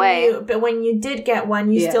right away. But when you did get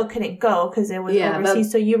one, you still couldn't go because it was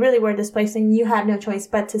overseas. So you really were displaced, and you had no choice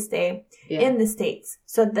but to stay in the States,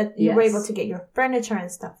 so that you were able to get your furniture and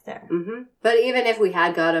stuff there. Mm-hmm. But even if we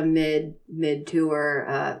had got a mid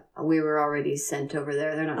tour, we were already sent over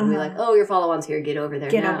there. They're not going to be like, "Oh, your follow-on's here. Get over there.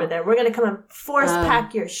 Get over there. We're going to come and force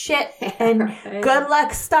pack your shit, and good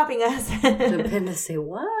luck stopping us." Depend say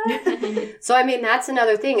what? So I mean, that's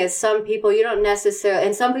another thing. Is some people you don't necessarily,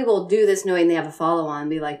 and some people do this knowing they have a follow-on, and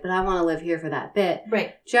be like, "But I want to live here for that bit."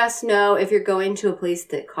 Right. Just know if you're going to a place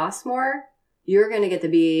that costs more, you're going to get the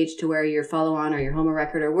BH to where your follow-on or your home of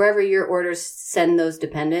record or wherever your orders send those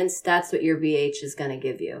dependents, that's what your BH is going to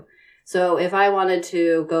give you. So if I wanted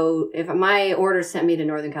to go, if my order sent me to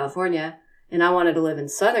Northern California and I wanted to live in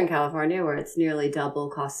Southern California where it's nearly double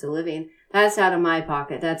cost of living, that's out of my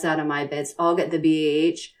pocket. That's out of my bits. I'll get the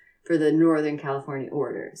BH for the Northern California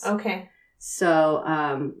orders. Okay.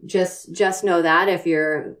 So just know that if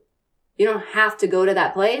you don't have to go to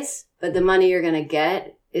that place, but the money you're going to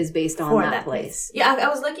get is based on that place. Yeah, I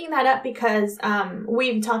was looking that up because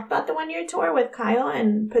we've talked about the 1-year tour with Kyle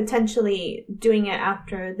and potentially doing it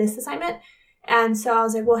after this assignment. And so I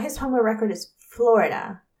was like, well, his home of record is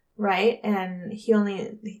Florida, right? And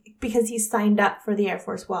because he signed up for the Air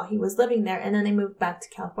Force while he was living there, and then they moved back to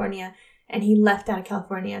California, and he left out of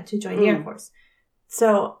California to join the Air Force.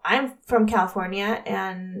 So I'm from California,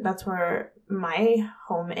 and that's where my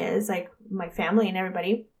home is, like my family and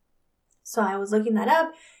everybody. So I was looking that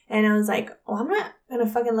up, and I was like, oh, I'm not going to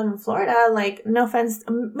fucking live in Florida. Like, no offense.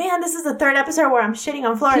 Man, this is the 3rd episode where I'm shitting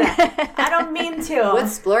on Florida. I don't mean to.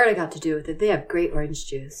 What's Florida got to do with it? They have great orange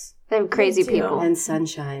juice. They have crazy people. And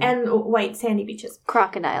sunshine. And white sandy beaches.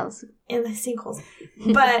 Crocodiles. And the sinkholes.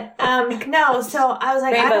 But, no, so I was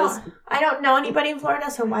like, I don't know anybody in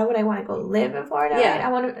Florida, so why would I want to go live in Florida? Yeah. Right? I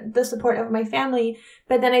want the support of my family.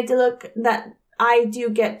 But then I did look that I do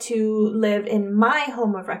get to live in my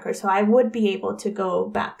home of record, so I would be able to go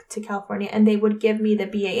back to California, and they would give me the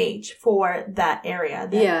BAH for that area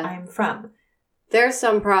that I'm from. There's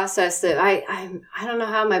some process that I don't know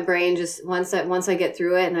how my brain just once I get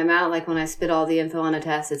through it and I'm out, like when I spit all the info on a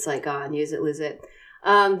test, it's like gone, use it, lose it.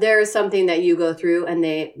 There is something that you go through and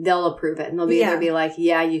they'll approve it, and they'll either be like,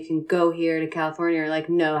 yeah, you can go here to California, or like,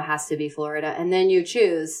 no, it has to be Florida, and then you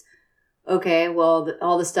choose. Okay, well,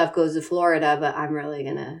 all the stuff goes to Florida, but I'm really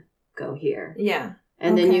going to go here. Yeah.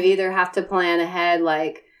 And then you either have to plan ahead,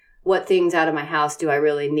 like, what things out of my house do I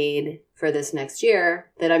really need for this next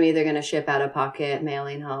year that I'm either going to ship out of pocket,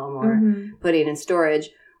 mailing home, or putting in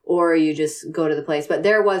storage, or you just go to the place. But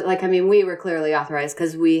there was, like, I mean, we were clearly authorized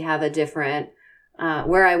because we have a different,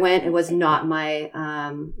 where I went, it was not my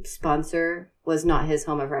sponsor, was not his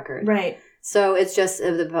home of record. Right. So it's just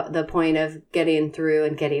the point of getting through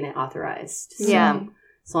and getting it authorized. So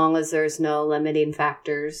as long as there's no limiting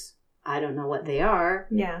factors, I don't know what they are.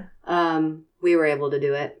 Yeah. We were able to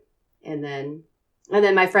do it. And then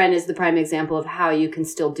my friend is the prime example of how you can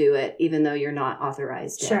still do it even though you're not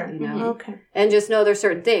authorized sure. yet, you know? Okay. And just know there's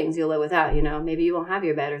certain things you'll live without, you know? Maybe you won't have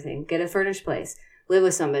your bed or thing. Get a furnished place. Live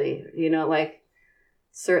with somebody, you know, like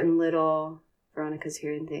certain little... Veronica's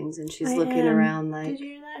hearing things and she's looking around like... Did you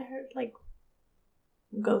hear that? I heard, like...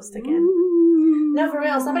 ghost again. No, for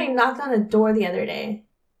real. Somebody knocked on the door the other day,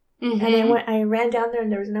 and I ran down there,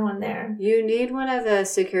 and there was no one there. You need one of the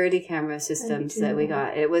security camera systems that we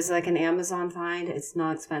got. It was like an Amazon find. It's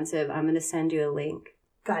not expensive. I'm going to send you a link.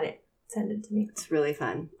 Got it. Send it to me. It's really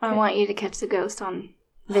fun. I want you to catch the ghost on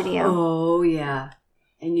video. Oh yeah,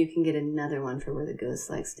 and you can get another one for where the ghost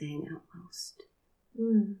likes to hang out most.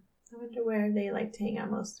 I wonder where they like to hang out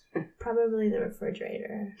most. Probably the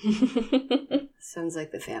refrigerator. Sounds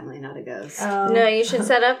like the family, not a ghost. No, you should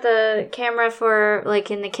set up the camera for, like,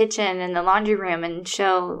 in the kitchen and the laundry room and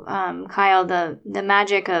show Kyle the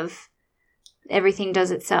magic of everything does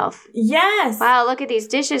itself. Yes! Wow, look at these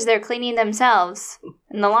dishes. They're cleaning themselves.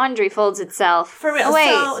 And the laundry folds itself. For real. Oh, wait.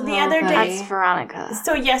 So the other day... That's Veronica.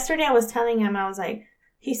 So yesterday I was telling him, I was like...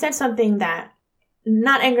 He said something that...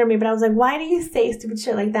 not angered me, but I was like, why do you say stupid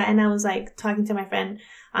shit like that? And I was like talking to my friend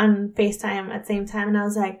on FaceTime at the same time, and I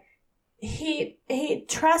was like, he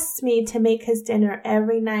trusts me to make his dinner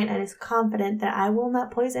every night and is confident that I will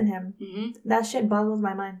not poison him. That shit boggles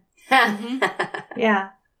my mind. Yeah.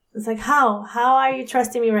 It's like, how are you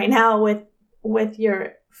trusting me right now with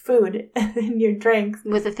your food and your drinks.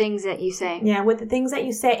 With the things that you say. Yeah, with the things that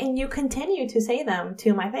you say, and you continue to say them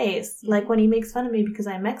to my face. Like when he makes fun of me because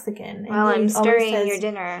I'm Mexican. Well, I'm stirring your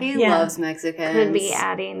dinner. He loves Mexicans. Could be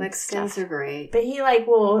adding Mexicans stuff. are great. But he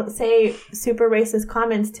will say super racist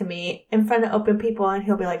comments to me in front of open people, and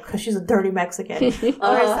he'll be like, "Cause she's a dirty Mexican," or something.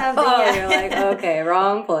 Oh, you're like, okay,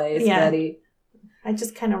 wrong place, buddy. I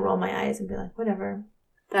just kind of roll my eyes and be like, whatever.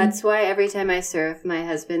 That's why every time I serve my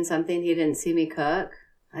husband something he didn't see me cook,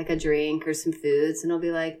 like a drink or some foods, and I'll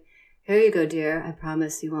be like, here you go, dear. I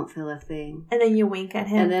promise you won't feel a thing. And then you wink at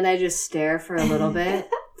him. And then I just stare for a little bit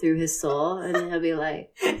through his soul, and he'll be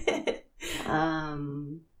like, thank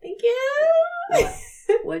you.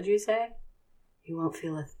 What'd you say? You won't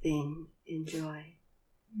feel a thing. Enjoy.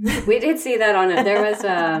 We did see that on it. There was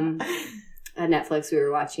a Netflix we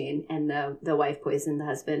were watching, and the wife poisoned the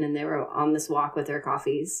husband, and they were on this walk with their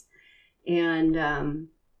coffees. And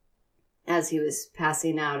as he was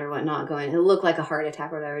passing out or whatnot, it looked like a heart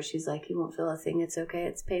attack or whatever. She's like, you won't feel a thing. It's okay.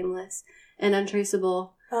 It's painless and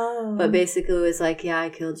untraceable. Oh. But basically it was like, yeah, I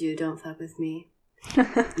killed you. Don't fuck with me.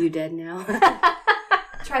 You dead now.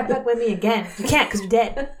 Try fuck with me again. You can't because you're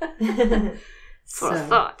dead. For a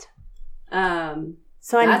thought.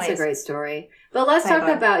 So anyways, that's a great story. But let's talk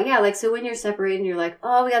about, so when you're separated and you're like,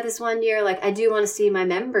 oh, we got this 1 year, like, I do want to see my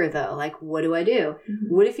member, though. Like, what do I do?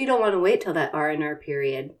 Mm-hmm. What if you don't want to wait till that R&R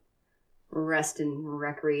period? Rest and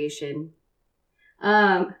recreation.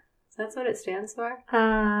 That's what it stands for?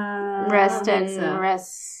 Rest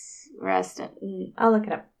and... I'll look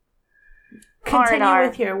it up. Continue R&R.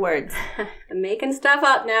 with your words. I'm making stuff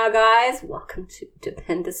up now, guys. Welcome to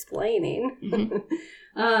Dependisplaining.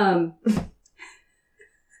 Mm-hmm.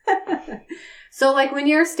 So, like, when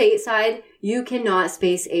you're stateside, you cannot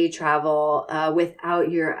space A travel without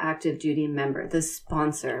your active duty member, the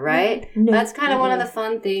sponsor, right? No. That's kind of one of the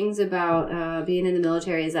fun things about being in the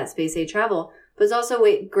military is that space A travel. But it's also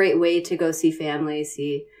a great way to go see family,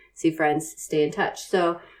 see friends, stay in touch.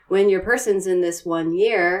 So when your person's in this 1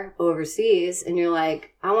 year overseas and you're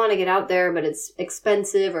like, I want to get out there, but it's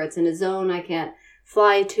expensive or it's in a zone I can't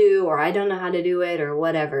fly to or I don't know how to do it or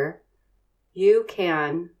whatever, you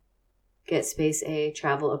can get Space A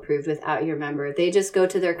travel approved without your member. They just go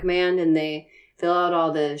to their command and they fill out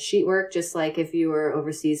all the sheet work, just like if you were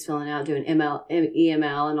overseas filling out, doing EML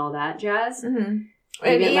and all that jazz. Mm-hmm.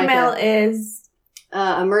 And EML is...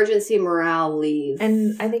 emergency morale leave.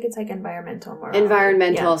 And I think it's like environmental morale.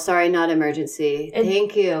 Environmental, sorry, not emergency.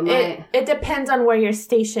 Thank you. It depends on where you're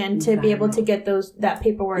stationed to be able to get that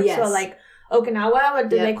paperwork. Yes. So like Okinawa,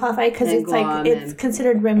 do they qualify? Because it's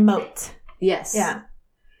considered remote. Yes. Yeah.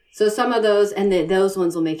 So some of those, and those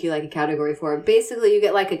ones will make you like a category 4. Basically, you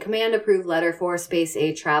get like a command approved letter for Space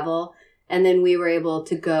A travel, and then we were able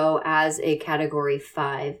to go as a category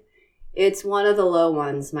 5. It's one of the low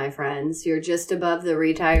ones, my friends. You're just above the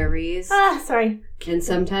retirees. Sorry. And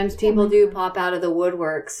sometimes people do pop out of the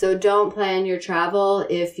woodwork. So don't plan your travel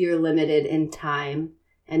if you're limited in time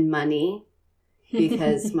and money,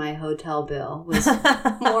 because my hotel bill was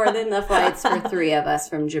more than the flights for 3 of us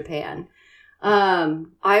from Japan.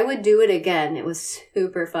 I would do it again. It was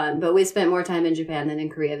super fun, but we spent more time in Japan than in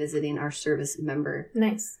Korea visiting our service member.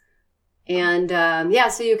 Nice. And,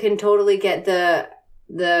 so you can totally get the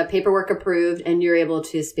paperwork approved and you're able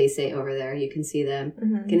to space A over there. You can see them.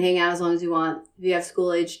 Mm-hmm. You can hang out as long as you want. If you have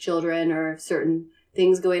school-age children or certain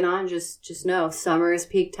things going on, just know summer is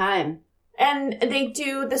peak time. And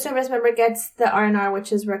the service member gets the R&R,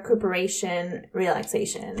 which is recuperation,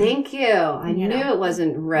 relaxation. Thank you. I knew it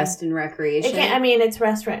wasn't rest and recreation. It's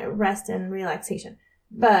rest and relaxation.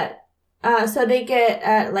 But, so they get,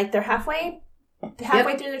 they're halfway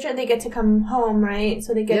through their trip, they get to come home, right?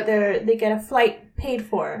 So they get they get a flight paid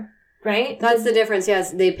for, right? That's the difference.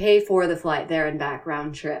 Yes, they pay for the flight there and back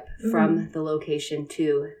round trip from the location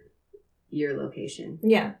to your location.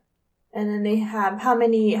 Yeah. And then they have how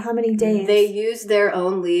many days? They use their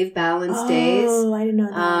own leave balance days. Oh, I didn't know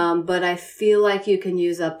that. But I feel like you can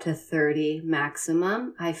use up to 30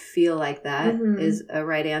 maximum. I feel like that is a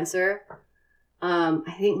right answer.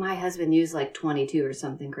 I think my husband used like 22 or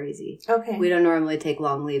something crazy. Okay. We don't normally take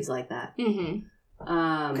long leaves like that. Mm-hmm.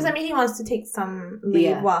 Because he wants to take some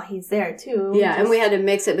leave while he's there too. Yeah, and we had to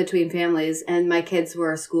mix it between families, and my kids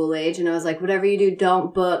were school age, and I was like, whatever you do,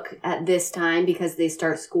 don't book at this time because they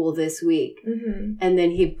start school this week. Mm-hmm. And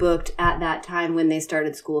then he booked at that time when they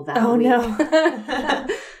started school that week. Oh, no.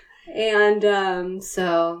 And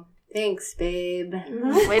so, thanks, babe.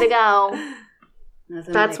 Way to go.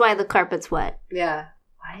 That's why the carpet's wet. Yeah.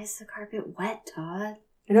 Why is the carpet wet, Todd?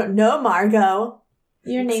 I don't know, Margot.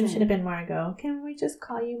 Your name should have been Margot. Can we just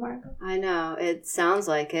call you Margot? I know. It sounds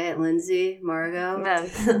like it. Lindsay, Margot.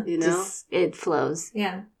 You know? It flows.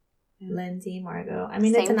 Yeah. Lindsay, Margot. I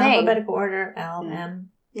mean, Same it's an thing. alphabetical order. L, M.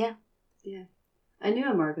 Yeah. Yeah. I knew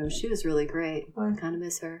a Margot. She was really great. What? I kind of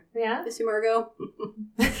miss her. Yeah? Miss you, Margot.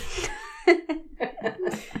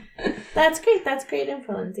 That's great. That's great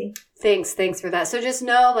info, Lindsay. Thanks for that. So just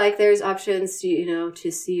know, like, there's options to, you know,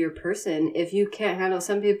 to see your person. If you can't handle,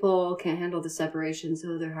 some people can't handle the separation,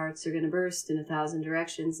 so their hearts are going to burst in 1,000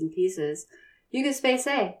 directions and pieces. You could space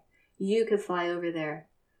A. You could fly over there.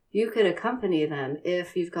 You could accompany them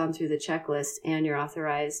if you've gone through the checklist and you're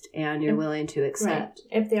authorized and you're willing to accept.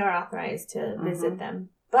 Right. If they are authorized to visit them.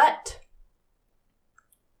 But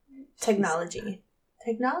technology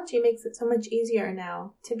makes it so much easier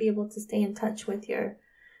now to be able to stay in touch with your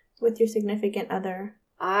significant other.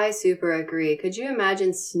 I super agree. Could you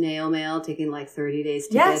imagine snail mail taking like 30 days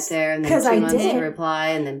to Yes, get there and then 'cause 2 I months did. to reply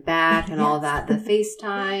and then back and all that? The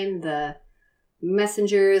FaceTime, the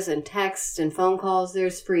messengers and texts and phone calls.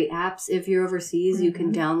 There's free apps. If you're overseas, you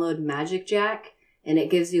can download Magic Jack and it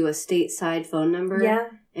gives you a stateside phone number. Yeah.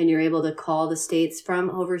 And you're able to call the states from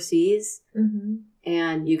overseas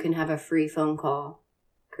and you can have a free phone call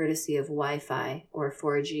courtesy of Wi-Fi or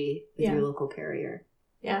 4G with your local carrier.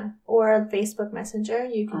 Yeah. Or Facebook Messenger.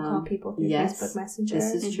 You can call people through Facebook Messenger.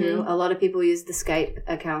 This is true. A lot of people use the Skype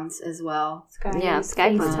accounts as well. Skype. Yeah,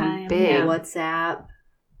 Skype was FaceTime. big. WhatsApp.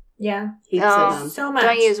 Yeah. Heaps of them. So much.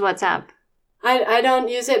 Don't use WhatsApp. I don't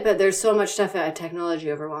use it, but there's so much stuff that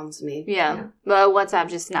technology overwhelms me. Yeah. But WhatsApp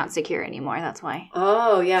just not secure anymore. That's why.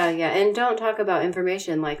 Oh, yeah. And don't talk about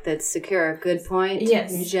information like that's secure. Good point.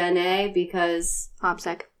 Yes. Gen A, because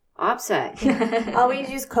OPSEC.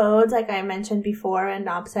 Always use codes, like I mentioned before, and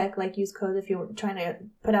OPSEC, like use codes if you're trying to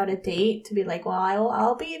put out a date to be like, well,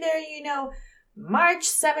 I'll be there, you know, March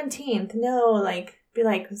 17th. No, like, be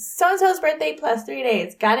like, so-and-so's birthday plus 3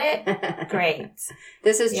 days. Got it? Great.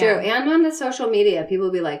 This is true. And on the social media, people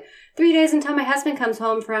will be like, 3 days until my husband comes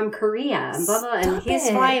home from Korea, and blah, blah, and he's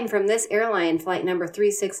flying from this airline, flight number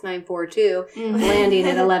 36942, landing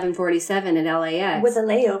at 11:47 at LAX. With a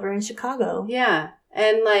layover in Chicago. Yeah.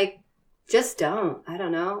 And, like, just don't. I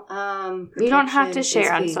don't know. You don't have to protection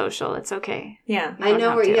share is on key. social. It's okay. Yeah. You I don't know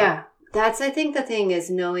have where, to. yeah. That's, I think the thing is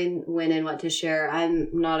knowing when and what to share. I'm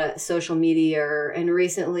not a social media and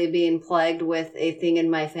recently being plagued with a thing in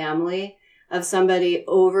my family of somebody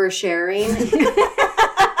oversharing.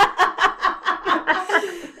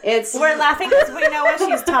 We're laughing because we know what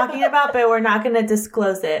she's talking about, but we're not going to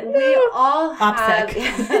disclose it. We all have,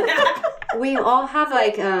 OPSEC. we all have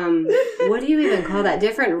like, what do you even call that?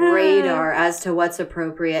 Different radar as to what's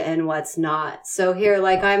appropriate and what's not. So here,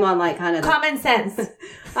 like, I'm on like kind of Common sense.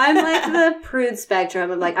 I'm like the prude spectrum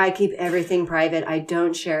of like, I keep everything private. I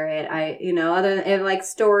don't share it. Other than like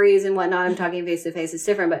stories and whatnot, I'm talking face to face. It's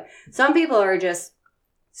different, but some people are just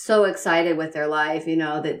so excited with their life,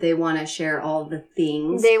 that they want to share all the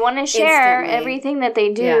things. They want to share instantly. everything that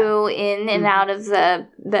they do in and out of the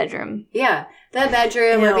bedroom. Yeah. The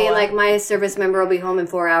bedroom, or Ew. being like, my service member will be home in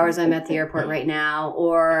 4 hours. I'm at the airport right now.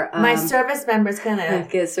 Or My service member's going to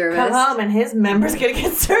get service. come home and his member's going to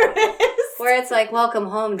get service. Where it's like, welcome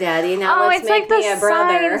home, Daddy. Now let's it's make like me the a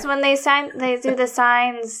brother. signs when they do the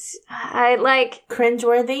signs. I like,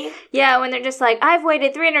 Cringeworthy. yeah, when they're just like, I've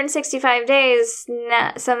waited 365 days,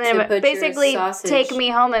 something To about, put basically your sausage- take me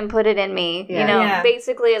home and put it in me. Yeah. Yeah.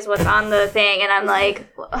 Basically is what's on the thing, and I'm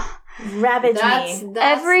like, Ravage That's me.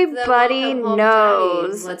 Everybody the welcome home,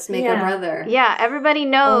 knows. Daddy. Let's make Yeah. a brother. yeah, everybody Oh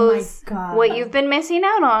knows my God. what you've been missing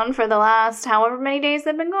out on for the last however many days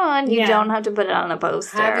they've been gone. You Yeah. don't have to put it on a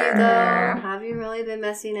poster. Have you though? Have you really been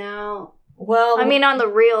messing out? Well, I mean, on the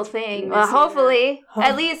real thing. Well, Missing hopefully. out.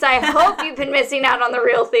 At least I hope you've been missing out on the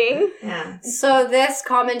real thing. yeah. So this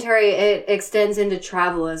commentary, it extends into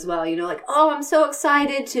travel as well. Like, oh, I'm so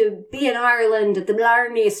excited to be in Ireland at the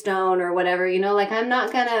Blarney Stone or whatever. Like, I'm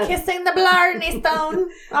not gonna. Kissing the Blarney Stone,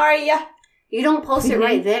 are ya? You don't post it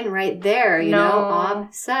right then, right there. No.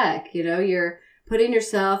 OPSEC. You're putting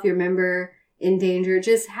yourself, your member, in danger.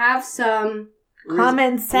 Just have some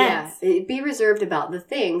Common sense. Yeah, be reserved about the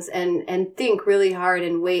things and think really hard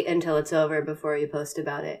and wait until it's over before you post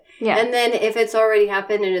about it. Yeah. And then if it's already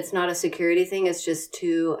happened and it's not a security thing, it's just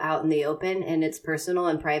too out in the open and it's personal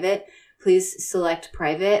and private, please select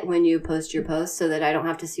private when you post your post so that I don't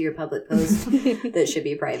have to see your public post that should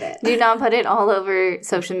be private. Do not put it all over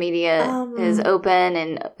social media is open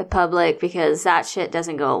and public because that shit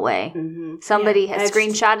doesn't go away. Mm-hmm. Somebody has That's-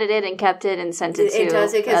 screenshotted it and kept it and sent it to It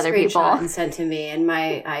does. It gets other people. screenshot and sent to me, and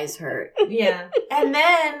my eyes hurt. Yeah. And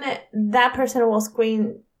then that person will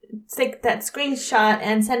take that screenshot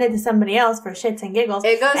and send it to somebody else for shits and giggles.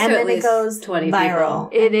 It goes and to then at least it goes 20 viral.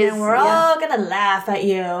 people. It is. And we're all going to laugh at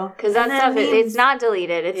you. Because that stuff, it's not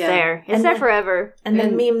deleted. It's there. It's there forever. And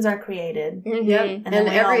then memes are created. Mm-hmm. Yep. And then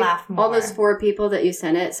we all laugh more. All those 4 people that you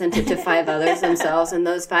sent it to 5 others themselves, and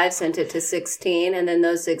those 5 sent it to 16, and then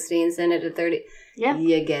those 16 sent it to 30. Yeah.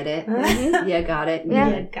 You get it. You got it. Yeah.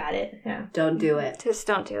 You got it. Yeah. Don't do it. Just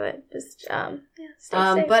don't do it. Just, stay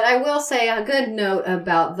safe. But I will say a good note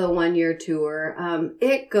about the 1-year tour.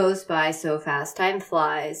 It goes by so fast. Time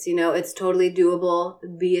flies. You know, it's totally doable.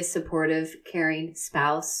 Be a supportive, caring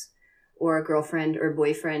spouse or a girlfriend or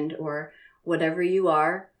boyfriend or whatever you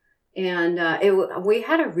are. And we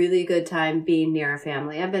had a really good time being near our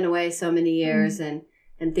family. I've been away so many years and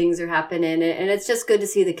things are happening. And it's just good to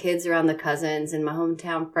see the kids around the cousins and my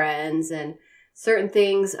hometown friends and certain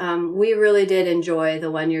things. We really did enjoy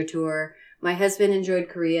the 1-year tour. My husband enjoyed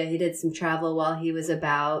Korea. He did some travel while he was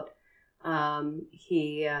about.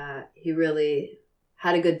 He really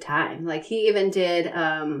had a good time. Like he even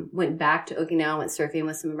went back to Okinawa, went surfing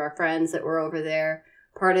with some of our friends that were over there.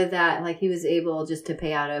 Part of that, like he was able just to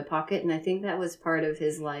pay out of pocket. And I think that was part of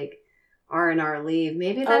his like R&R leave.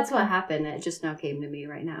 Maybe that's what happened. It just now came to me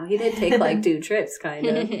right now. He did take like 2 trips kind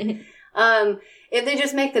of. If they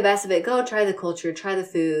just make the best of it, go try the culture, try the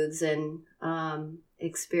foods and,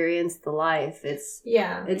 experience the life.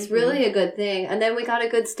 It's really a good thing. And then we got a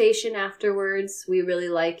good station afterwards. We really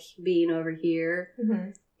like being over here. Mm-hmm.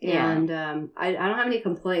 And I don't have any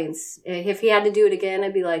complaints. If he had to do it again,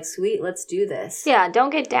 I'd be like, sweet, let's do this. Yeah, don't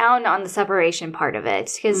get down on the separation part of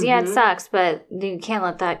it. Because, it sucks, but you can't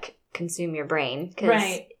let that consume your brain.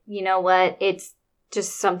 Because you know what? It's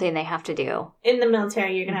just something they have to do. In the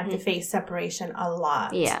military, you're going to have to face separation a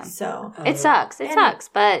lot. Yeah. So it sucks. It sucks,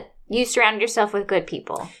 but you surround yourself with good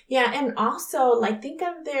people. Yeah, and also, like, think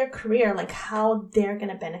of their career, like, how they're going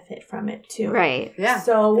to benefit from it, too. Right. Yeah.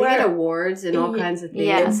 So they get awards and all kinds of things.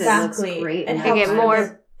 Yeah, exactly. It looks great. And they get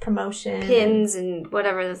more promotion. Pins and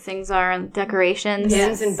whatever the things are and decorations.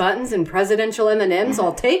 Pins and buttons and presidential M&Ms.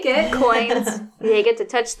 I'll take it. Coins. They get to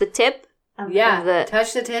touch the tip. The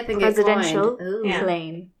touch the tip and presidential get coined.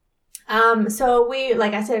 plane. So we,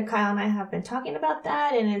 like I said, Kyle and I have been talking about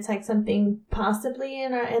that, and it's like something possibly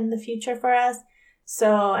in the future for us.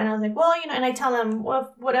 So, and I was like, well, and I tell them,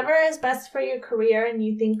 well, whatever is best for your career and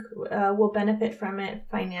you think will benefit from it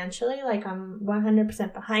financially, like I'm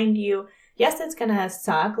 100% behind you. Yes, it's gonna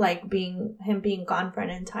suck, like him being gone for an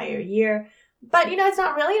entire year, but it's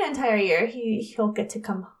not really an entire year. He'll get to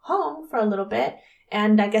come home for a little bit.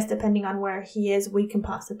 And I guess depending on where he is, we can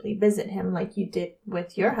possibly visit him like you did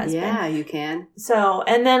with your husband. Yeah, you can. So,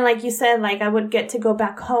 and then like you said, like I would get to go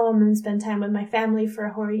back home and spend time with my family for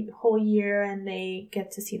a whole year, and they get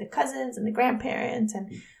to see the cousins and the grandparents, and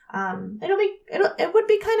it would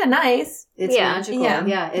be kind of nice. It's magical.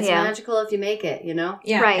 Yeah, it's magical if you make it,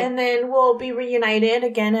 Yeah, right. And then we'll be reunited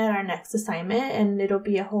again at our next assignment, and it'll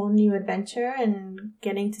be a whole new adventure and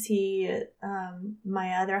getting to see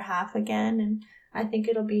my other half again, and I think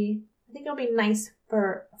it'll be nice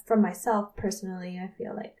for myself personally. I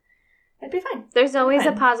feel like it'd be fine. There's always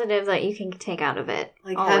a positive that you can take out of it.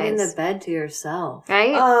 Like always. having the bed to yourself.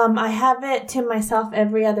 Right? I have it to myself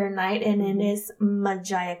every other night, and it is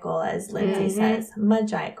magical, as Lindsay says.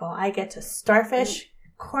 Magical. I get to starfish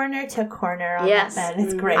corner to corner on that bed.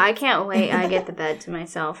 It's great. I can't wait. I get the bed to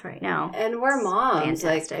myself right now. And we're moms.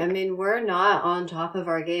 Fantastic. Like, we're not on top of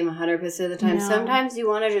our game 100% of the time. No. Sometimes you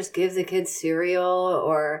want to just give the kids cereal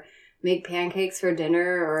or make pancakes for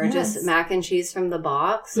dinner or just mac and cheese from the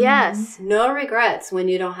box. Yes. No regrets when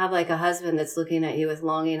you don't have like a husband that's looking at you with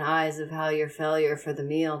longing eyes of how your failure for the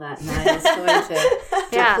meal that night is going to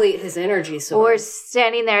deplete his energy source. Or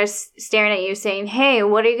standing there staring at you saying, hey,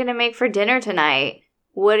 what are you going to make for dinner tonight?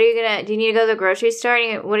 Do you need to go to the grocery store?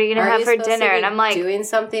 What are you going to have for dinner? And I'm like, doing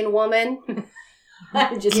something, woman?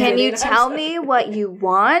 Can you tell me what you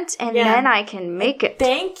want? And then I can make it.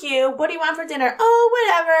 Thank you. What do you want for dinner? Oh,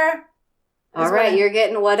 whatever. All right, you're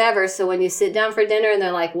getting whatever. So when you sit down for dinner and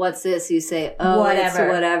they're like, what's this? You say, oh, whatever.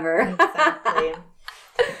 It's whatever. Exactly.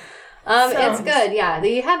 It's good. Yeah.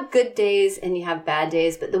 You have good days and you have bad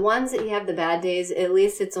days, but the ones that you have the bad days, at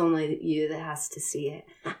least it's only you that has to see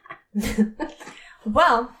it.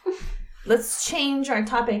 Well, let's change our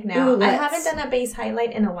topic now. I haven't done a base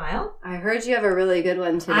highlight in a while. I heard you have a really good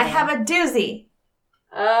one today. I have a doozy.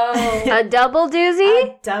 Oh. A double doozy?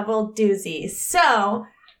 A double doozy. So,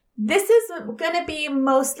 this is going to be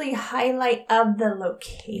mostly highlight of the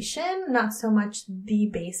location, not so much the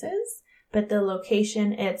bases, but the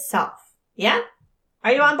location itself. Yeah?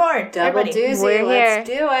 Are you on board? Double Everybody? doozy. We're Let's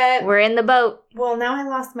here. do it. We're in the boat. Well, now I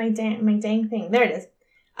lost my dang thing. There it is.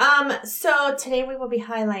 So today we will be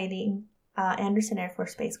highlighting Andersen Air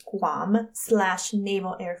Force Base, Guam /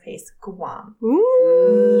 Naval Air Base, Guam.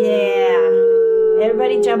 Ooh. Yeah.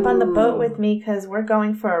 Everybody jump on the boat with me because we're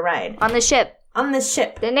going for a ride. On the ship. On the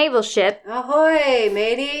ship. The naval ship. Ahoy,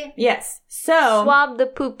 matey. Yes. So. Swab the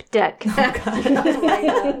poop deck. Oh, God. Oh my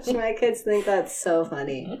gosh, my kids think that's so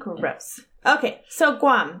funny. Gross. Okay, so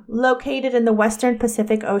Guam, located in the western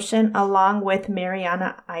Pacific Ocean along with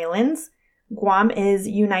Mariana Islands. Guam is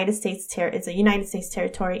a United States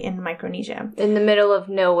territory in Micronesia. In the middle of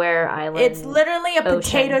nowhere island. It's literally a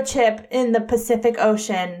potato chip in the Pacific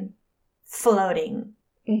Ocean floating.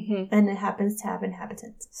 Mm-hmm. And it happens to have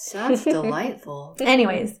inhabitants. Sounds delightful.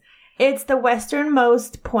 Anyways, it's the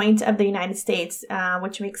westernmost point of the United States,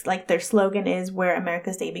 which makes their slogan is "Where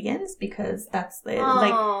America's Day Begins," because that's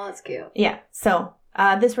that's cute. Yeah. So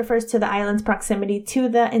this refers to the island's proximity to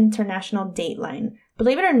the international date line.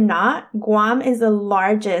 Believe it or not, Guam is the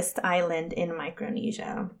largest island in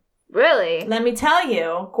Micronesia. Really? Let me tell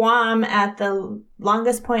you, Guam at the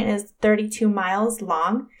longest point is 32 miles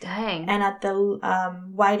long. Dang. And at the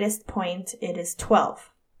widest point, it is 12.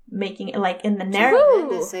 Making it in the narrow...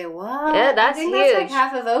 To say what? Yeah, that's I think huge. That's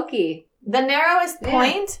half of Oki. The narrowest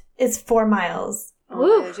point is 4 miles.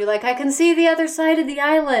 Oh my gosh, you're I can see the other side of the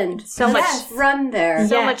island. So much run there.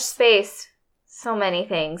 So much space. So many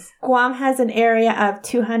things. Guam has an area of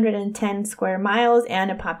 210 square miles and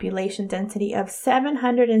a population density of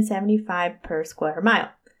 775 per square mile.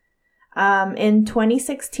 In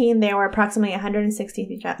 2016, there were approximately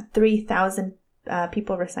 163,000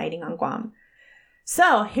 people residing on Guam.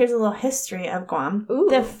 So here's a little history of Guam. Ooh.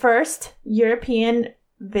 The first European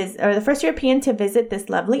to visit this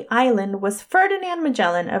lovely island was Ferdinand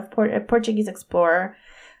Magellan, a Portuguese explorer.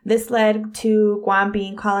 This led to Guam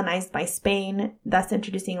being colonized by Spain, thus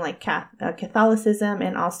introducing Catholicism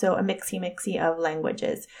and also a mixy of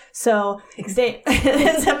languages. So it's a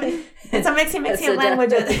mixy of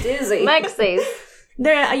languages. Mixes.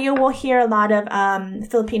 There you will hear a lot of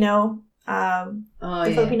Filipino.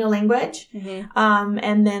 Filipino language,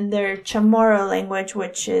 and then their Chamorro language,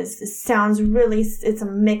 which sounds really. It's a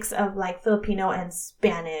mix of Filipino and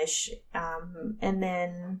Spanish, and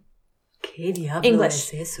then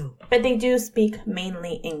English. But they do speak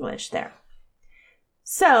mainly English there.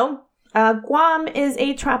 So Guam is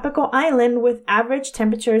a tropical island with average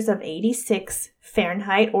temperatures of 86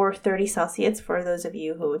 Fahrenheit or 30 Celsius. For those of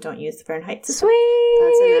you who don't use Fahrenheit, sweet.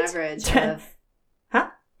 That's an average of.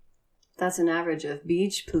 Huh? That's an average of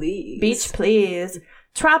beach, please. Beach, please.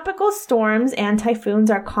 Tropical storms and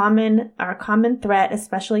typhoons are a common threat,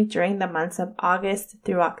 especially during the months of August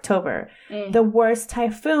through October. The worst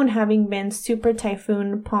typhoon having been Super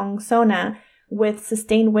Typhoon Pongsona, with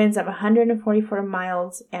sustained winds of 144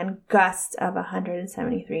 miles and gusts of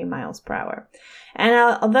 173 miles per hour. And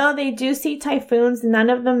although they do see typhoons, none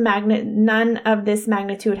of this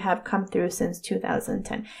magnitude have come through since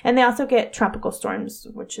 2010. And they also get tropical storms,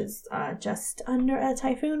 which is just under a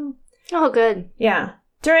typhoon. Oh, good. Yeah.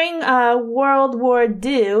 During World War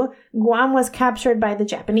II, Guam was captured by the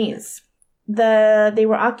Japanese. They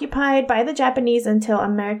were occupied by the Japanese until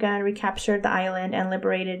America recaptured the island and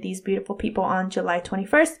liberated these beautiful people on July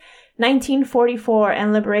 21st, 1944.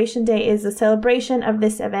 And Liberation Day is a celebration of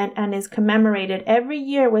this event and is commemorated every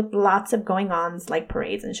year with lots of going-ons like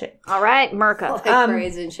parades and shit. All right, Merca.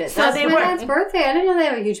 Parades and shit. So That's my dad's birthday. I didn't know they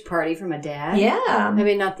have a huge party for my dad. Yeah. I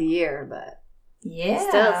mean, not the year, but... Yeah.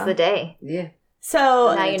 Still, it's the day. Yeah.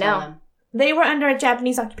 So now you know. They were under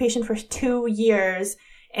Japanese occupation for 2 years,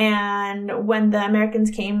 and when the Americans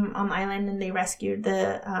came on the island and they rescued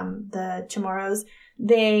the Chamorros,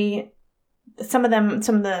 some of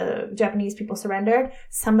the Japanese people surrendered.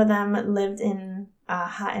 Some of them lived in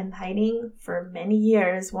hiding for many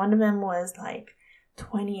years. One of them was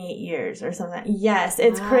 28 years or something. Yes,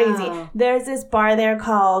 it's crazy. There's this bar there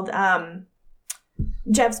called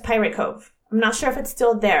Jeff's Pirate Cove. I'm not sure if it's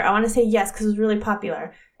still there. I want to say yes because it was really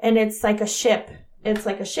popular. And it's like a ship. It's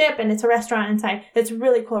like a ship and it's a restaurant inside. It's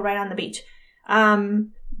really cool right on the beach. The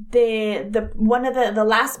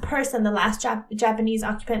last Japanese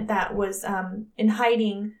occupant that was in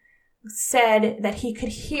hiding said that he could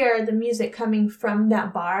hear the music coming from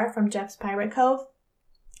that bar, from Jeff's Pirate Cove.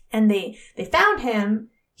 And they found him.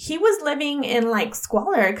 He was living in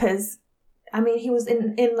squalor because, he was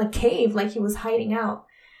in a cave, he was hiding out.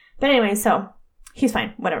 But anyway, so he's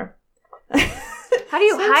fine. Whatever. How do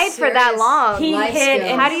you hide for that long? He hid.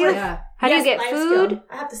 And How do you get life food? skill.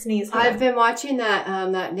 I have to sneeze. I've been watching that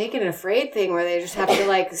that Naked and Afraid thing where they just have to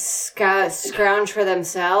like scrounge for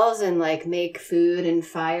themselves and like make food and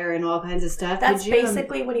fire and all kinds of stuff. That's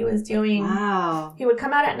basically what he was doing. Wow. He would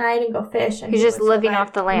come out at night and go fish. And He's just living survive.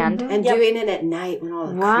 off the land. And doing it at night when all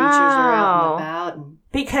the creatures are out and about.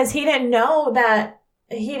 Because he didn't know that,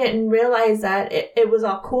 he didn't realize that it was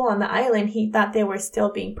all cool on the island. He thought they were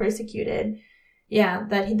still being persecuted. Yeah,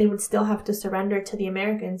 that they would still have to surrender to the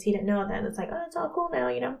Americans. He didn't know that. It's like, oh, it's all cool now,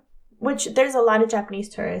 you know? Which, there's a lot of Japanese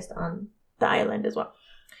tourists on the island as well.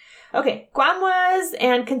 Okay, Guam was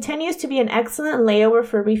and continues to be an excellent layover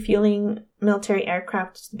for refueling military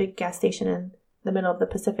aircraft. Just a big gas station in the middle of the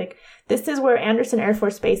Pacific. This is where Andersen Air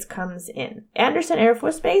Force Base comes in. Andersen Air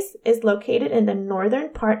Force Base is located in the northern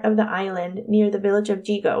part of the island near the village of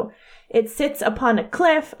Jigo. It sits upon a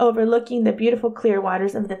cliff overlooking the beautiful clear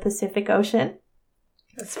waters of the Pacific Ocean.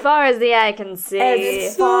 As far as the eye can see.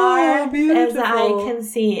 As far as the eye can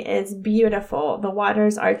see, it's beautiful. The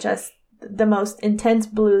waters are just the most intense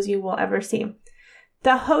blues you will ever see.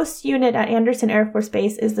 The host unit at Andersen Air Force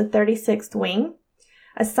Base is the 36th Wing,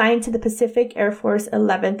 assigned to the Pacific Air Force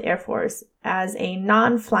 11th Air Force as a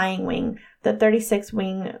non-flying wing. The 36th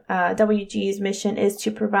Wing WG's mission is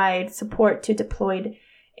to provide support to deployed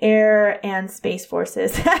air and space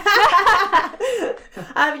forces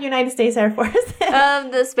of United States Air Force.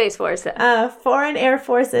 The Space Force. Foreign air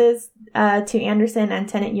forces to Andersen and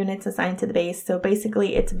tenant units assigned to the base. So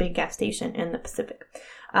basically, it's a big gas station in the Pacific.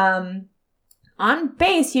 On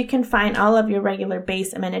base, you can find all of your regular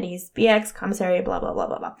base amenities, BX, commissary, blah, blah, blah,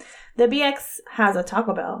 blah, blah. The BX has a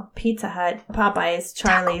Taco Bell, Pizza Hut, Popeyes,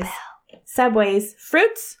 Charlie's, Subways,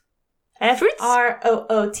 Fruits, Froots.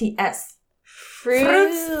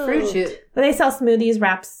 Fruit. But they sell smoothies,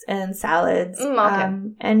 wraps, and salads. Okay.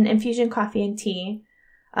 And infusion coffee and tea.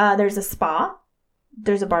 There's a spa.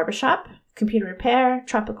 There's a barbershop, computer repair,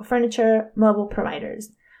 tropical furniture, mobile providers.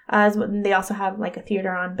 They also have like a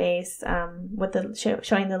theater on base with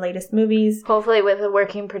showing the latest movies. Hopefully with a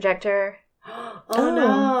working projector. Oh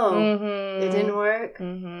no. Mm-hmm. It didn't work?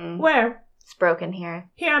 Mm-hmm. Where? It's broken here.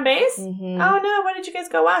 Here on base? Mm-hmm. Oh no, what did you guys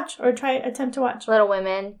go watch or attempt to watch? Little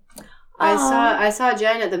Women. I saw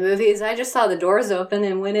Jen at the movies. I just saw the doors open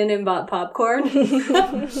and went in and bought popcorn. You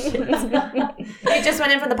just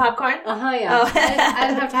went in for the popcorn? Yeah. Oh. I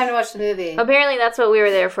didn't have time to watch the movie. Apparently that's what we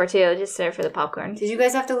were there for too, just there for the popcorn. Did you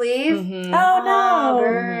guys have to leave? Mm-hmm. Oh no.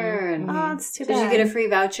 Burn. Oh, it's too bad. Did you get a free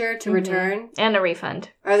voucher to return? And a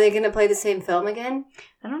refund. Are they going to play the same film again?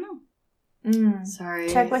 I don't know. Sorry.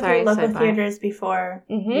 Check with your local theaters before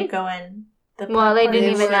you go in. Well, they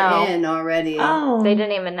didn't even know. In already. Oh. They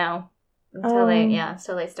didn't even know. Until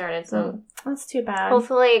they started. So that's too bad.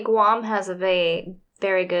 Hopefully Guam has a very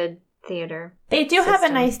good theater. They do have a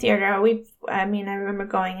nice theater. I remember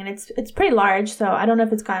going, and it's pretty large, so I don't know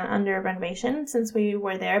if it's gone under renovation since we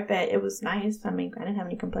were there, but it was nice. I mean, I didn't have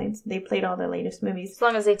any complaints. They played all the latest movies. As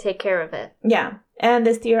long as they take care of it. Yeah. And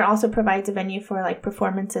this theater also provides a venue for like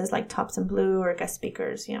performances like Thompson Blue or guest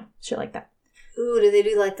speakers, shit like that. Ooh, do they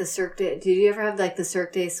do like the Cirque du... Did you ever have like the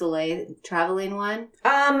Cirque du Soleil traveling one?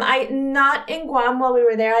 Not in Guam while we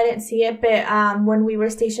were there. I didn't see it, but when we were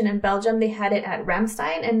stationed in Belgium, they had it at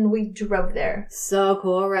Ramstein, and we drove there. So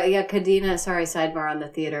cool, right? Yeah, Kadena, sorry, sidebar on the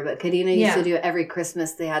theater, but Kadena used to do it every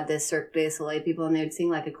Christmas. They had this Cirque du Soleil people, and they would sing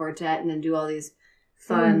like a quartet and then do all these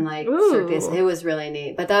fun, Cirque du Soleil. It was really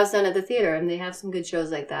neat. But that was done at the theater, and they have some good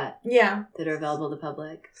shows like that. Yeah. That are available to the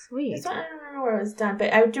public. Sweet. So I don't remember where it was done,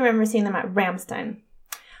 but I do remember seeing them at Ramstein.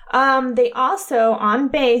 They also, on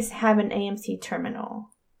base, have an AMC terminal.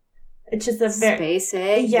 It's just a very... Space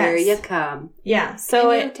egg, here you come. Yeah, so...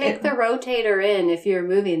 Can you take the rotator in if you're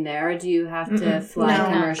moving there, or do you have to fly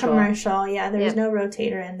commercial? Commercial, yeah. There's no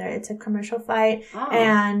rotator in there. It's a commercial flight. Oh.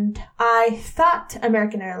 And I thought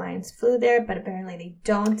American Airlines flew there, but apparently they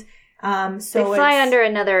don't. They fly under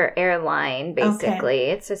another airline, basically.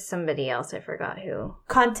 Okay. It's just somebody else. I forgot who.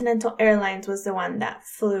 Continental Airlines was the one that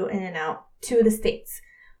flew in and out to the States.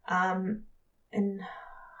 And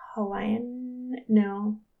Hawaiian?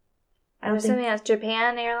 No. I don't think something else.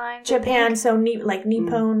 Japan Airlines? Japan, so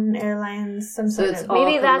Nippon Airlines, some sort of...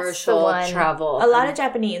 Maybe that's the one. Travel. A lot of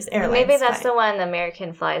Japanese airlines. Maybe that's the one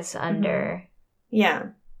American flies under. Yeah.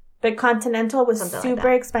 But Continental was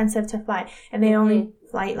super expensive to fly. And they only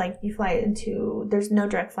fly, you fly into... There's no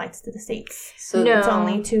direct flights to the States. So it's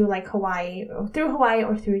only to, Hawaii, through Hawaii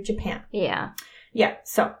or through Japan. Yeah. Yeah,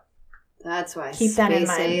 so... That's why keep that in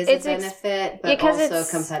mind. It's a benefit, but also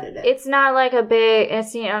competitive. It's not like a big.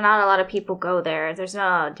 It's not a lot of people go there. There's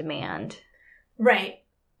not a demand. Right.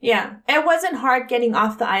 Yeah. It wasn't hard getting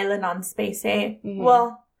off the island on Space A. Mm-hmm.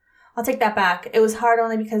 Well, I'll take that back. It was hard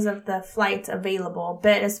only because of the flights available.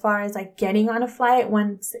 But as far as like getting on a flight,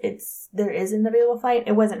 once there is an available flight,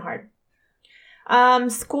 it wasn't hard.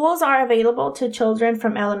 Schools are available to children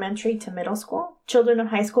from elementary to middle school. Children of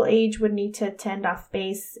high school age would need to attend off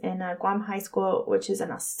base in Guam High School, which is in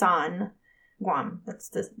Asan, Guam. That's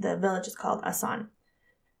the village is called Asan.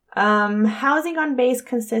 Housing on base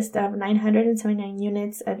consists of 979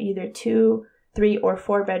 units of either 2, 3, or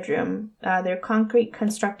 4 bedroom. They're concrete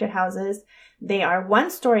constructed houses. They are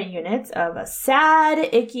 1-story units of a sad,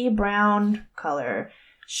 icky brown color.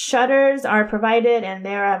 Shutters are provided, and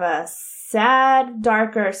they're of a sad,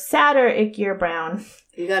 darker, sadder, ickier brown.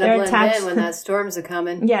 You gotta blend in when that storm's a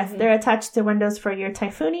coming. Yes, they're attached to windows for your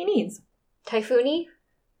typhoony needs. Typhoony?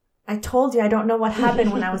 I told you I don't know what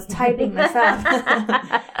happened when I was typing this up.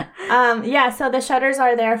 So the shutters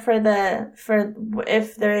are there for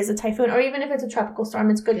if there is a typhoon or even if it's a tropical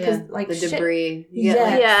storm. It's good because like the debris, you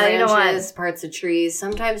get branches, parts of trees,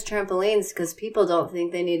 sometimes trampolines because people don't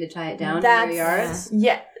think they need to tie it down to their yards.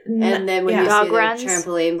 Yeah, and then when you see the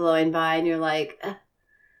trampoline blowing by, and you're like,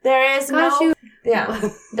 there is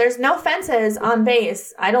there's no fences on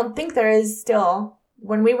base. I don't think there is still.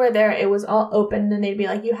 When we were there, it was all open, and they'd be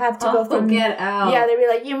like, you have to go from... get out. Yeah, they'd be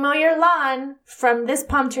like, you mow your lawn from this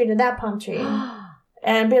palm tree to that palm tree.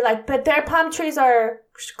 And be like, but their palm trees are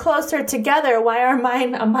closer together. Why are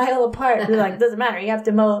mine a mile apart? Be like, doesn't matter. You have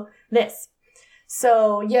to mow this.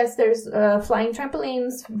 So, yes, there's flying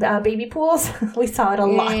trampolines, baby pools. We saw it a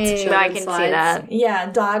lot. I can see that.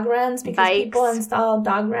 Yeah, dog runs, because people install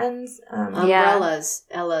dog runs. Umbrellas.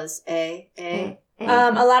 Ellas. A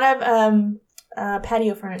lot of...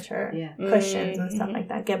 patio furniture, cushions and stuff like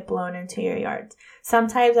that get blown into your yards.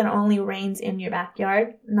 Sometimes it only rains in your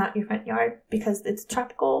backyard, not your front yard, because it's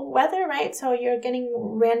tropical weather, right? So you're getting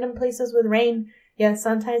random places with rain. Yeah,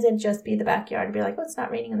 sometimes it'd just be the backyard and be like, oh, it's not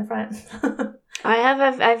raining in the front.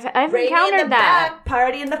 I've encountered that. Back,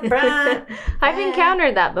 party in the front. I've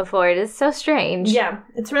encountered that before. It is so strange. Yeah,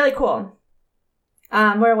 it's really cool.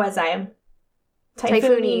 Where was I?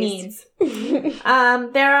 Typhoony needs.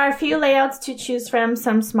 There are a few layouts to choose from,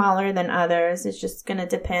 some smaller than others. It's just going to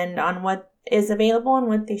depend on what is available and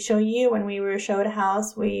what they show you. When we were showed a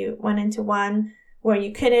house, we went into one where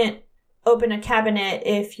you couldn't open a cabinet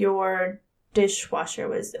if your dishwasher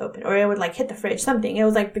was open, or it would like hit the fridge, something. It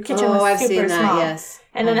was like the kitchen was super small. Yes.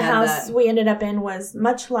 And then the house we ended up in was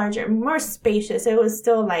much larger, more spacious. It was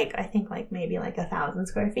still like, I think like maybe like 1,000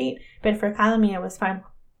 square feet. But for Kyle and me, it was fine.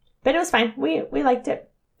 But it was fine. We liked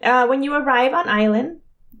it. When you arrive on island,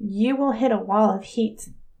 you will hit a wall of heat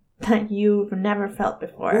that you've never felt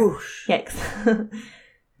before. Oosh. Yikes.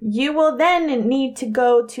 You will then need to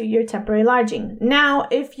go to your temporary lodging. Now,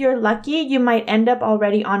 if you're lucky, you might end up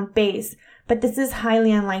already on base, but this is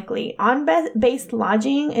highly unlikely. On-base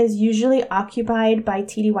lodging is usually occupied by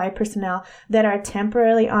TDY personnel that are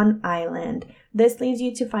temporarily on island. This leaves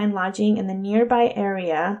you to find lodging in the nearby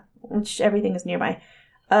area, which everything is nearby,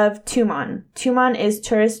 of Tumon. Tumon is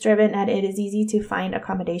tourist driven and it is easy to find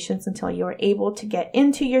accommodations until you are able to get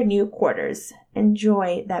into your new quarters.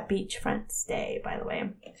 Enjoy that beachfront stay, by the way.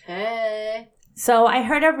 Hey. So I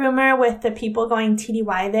heard a rumor with the people going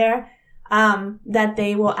TDY there, that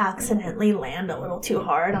they will accidentally land a little too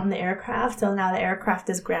hard on the aircraft. So now the aircraft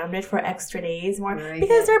is grounded for extra days more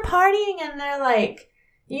because they're partying and they're like,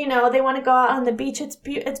 you know, they want to go out on the beach. It's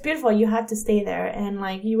beautiful. You have to stay there. And,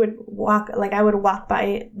 like, you would walk, like, I would walk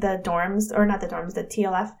by the dorms, or not the dorms, the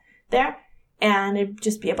TLF there. And it'd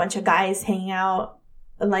just be a bunch of guys hanging out,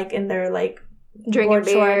 like, in their, like, drinking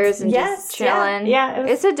beers and just chilling. Yeah.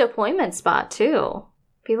 It's a deployment spot, too.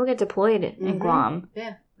 People get deployed in Guam.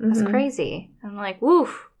 Yeah. That's crazy. I'm like,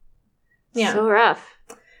 woof. Yeah. So rough.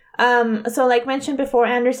 So like mentioned before,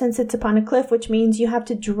 Anderson sits upon a cliff, which means you have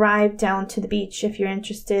to drive down to the beach if you're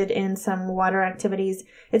interested in some water activities.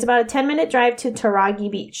 It's about a 10-minute drive to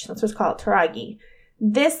Taragi Beach. That's what's called, Taragi.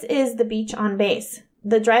 This is the beach on base.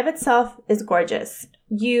 The drive itself is gorgeous.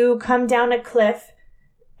 You come down a cliff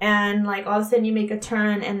and like all of a sudden you make a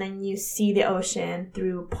turn and then you see the ocean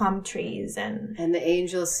through palm trees and the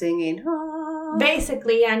angels singing. Ah.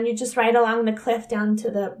 Basically, and you just ride along the cliff down to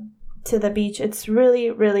the beach. It's really,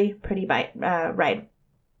 really pretty ride.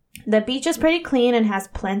 The beach is pretty clean and has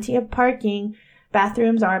plenty of parking.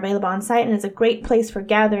 Bathrooms are available on site and is a great place for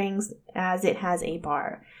gatherings as it has a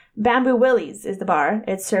bar. Bamboo Willie's is the bar.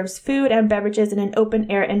 It serves food and beverages in an open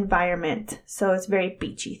air environment, so it's very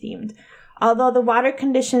beachy themed. Although the water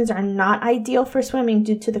conditions are not ideal for swimming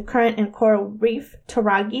due to the current and coral reef,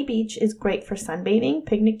 Taragi Beach is great for sunbathing,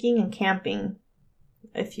 picnicking, and camping.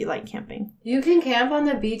 If you like camping. You can camp on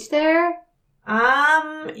the beach there?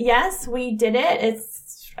 Yes, we did it.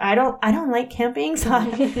 It's I don't like camping, so I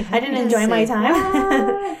didn't enjoy my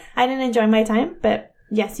time. I didn't enjoy my time, but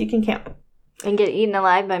yes, you can camp. And get eaten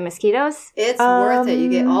alive by mosquitoes? It's worth it.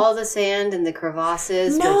 You get all the sand and the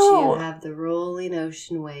crevasses, but you have the rolling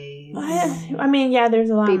ocean waves. I mean, yeah,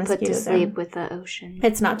 there's a lot of mosquitoes Be put to sleep with the ocean.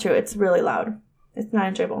 It's not true. It's really loud. It's not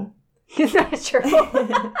enjoyable. It's not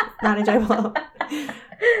enjoyable. Not enjoyable.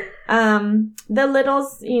 The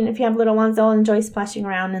littles, if you have little ones, they'll enjoy splashing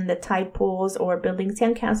around in the tide pools or building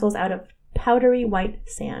sandcastles out of powdery white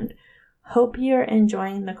sand. Hope you're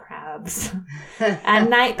enjoying the crabs. At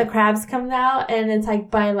night, the crabs come out, and it's like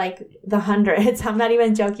by like the hundreds. I'm not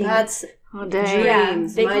even joking. That's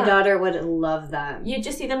dreams. My daughter would love that. You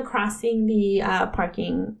just see them crossing the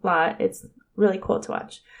parking lot. It's really cool to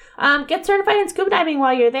watch. Get certified in scuba diving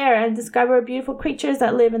while you're there and discover beautiful creatures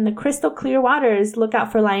that live in the crystal clear waters. Look out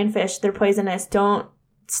for lionfish. They're poisonous. Don't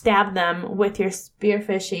stab them with your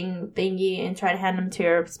spearfishing thingy and try to hand them to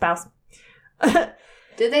your spouse.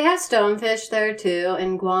 Did they have stonefish there too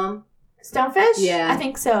in Guam? Stonefish? Yeah. I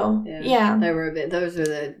think so. Yeah. They were those are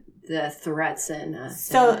the threats in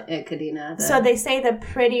Kadena. So they say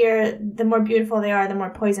the more beautiful they are, the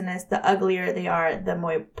more poisonous. The uglier they are, the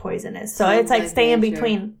more poisonous. So it's like stay in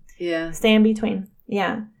between. Yeah. Stay in between.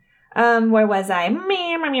 Yeah. Where was I?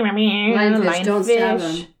 Lionfish, don't stab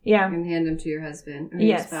them. Yeah. You can hand them to your husband or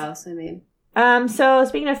your spouse, I mean. So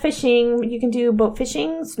speaking of fishing, you can do boat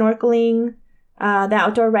fishing, snorkeling. The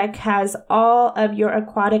Outdoor Rec has all of your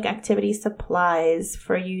aquatic activity supplies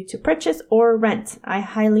for you to purchase or rent. I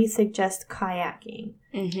highly suggest kayaking.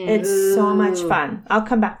 Mm-hmm. It's so much fun. I'll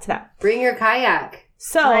come back to that. Bring your kayak.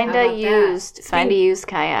 So find a used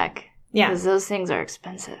kayak. Yeah. Because those things are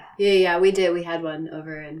expensive. Yeah, we did. We had one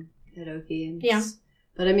over in Oki.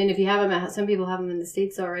 But I mean, if you have them some people have them in the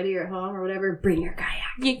States already or at home or whatever, bring your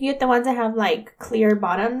kayak. You can get the ones that have like clear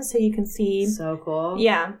bottoms so you can see. So cool.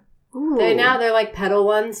 Yeah. They're like pedal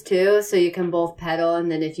ones too, so you can both pedal, and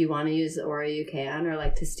then if you want to use the oar, you can, or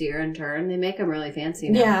like to steer and turn. They make them really fancy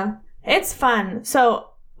now. Yeah, it's fun.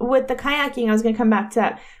 So with the kayaking, I was going to come back to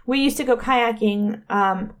that. We used to go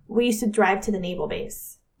kayaking. We used to drive to the naval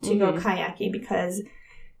base to go kayaking because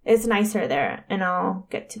it's nicer there, and I'll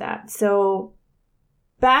get to that. So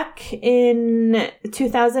back in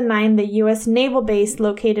 2009, the U.S. Naval Base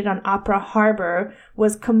located on Opera Harbor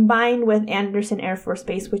was combined with Andersen Air Force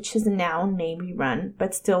Base, which is now Navy-run,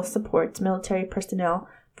 but still supports military personnel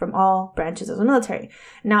from all branches of the military.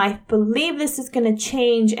 Now, I believe this is going to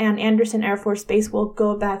change, and Andersen Air Force Base will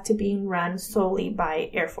go back to being run solely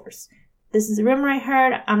by Air Force. This is a rumor I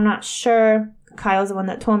heard. I'm not sure. Kyle's the one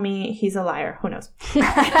that told me. He's a liar. Who knows?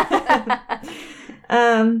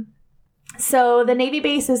 So the Navy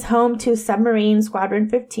base is home to Submarine Squadron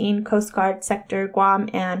 15, Coast Guard Sector Guam,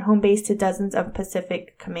 and home base to dozens of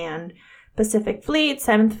Pacific Command, Pacific Fleet,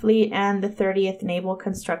 7th Fleet, and the 30th Naval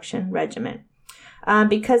Construction Regiment.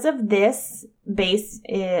 Because of this base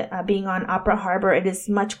being on Opera Harbor, it is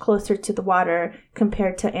much closer to the water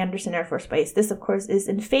compared to Andersen Air Force Base. This, of course, is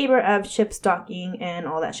in favor of ship docking and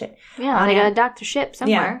all that shit. Yeah, they gotta dock the ship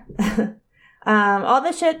somewhere. Yeah. All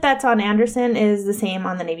the shit that's on Andersen is the same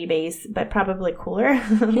on the Navy base, but probably cooler.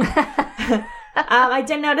 I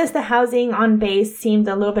did notice the housing on base seemed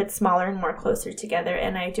a little bit smaller and more closer together,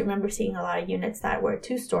 and I do remember seeing a lot of units that were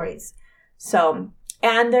 2 stories. So,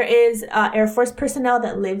 and there is Air Force personnel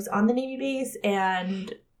that lives on the Navy base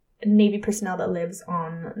and Navy personnel that lives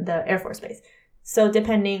on the Air Force base. So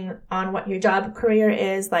depending on what your job career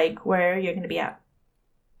is, like where you're going to be at.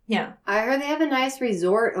 Yeah. I heard they have a nice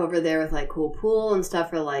resort over there with like cool pool and stuff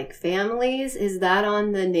for like families. Is that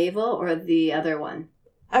on the Naval or the other one?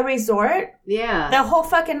 A resort? Yeah. The whole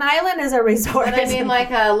fucking island is a resort. But I mean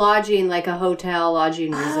like a lodging, like a hotel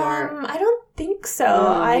lodging resort. I don't think so.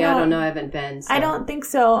 I don't know. I haven't been. So. I don't think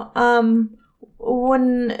so.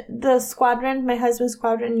 When the squadron, my husband's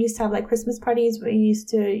squadron used to have like Christmas parties, we used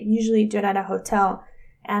to usually do it at a hotel,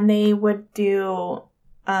 and they would do,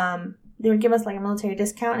 they would give us like a military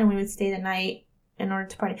discount and we would stay the night in order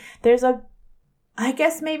to party. There's I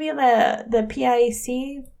guess maybe the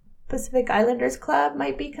PIC, Pacific Islanders Club,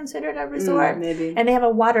 might be considered a resort. Maybe. And they have a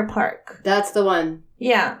water park. That's the one.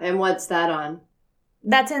 Yeah. And what's that on?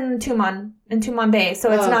 That's in Tumon Bay.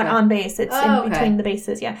 So it's not on base. It's in between the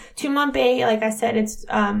bases. Yeah. Tumon Bay, like I said, it's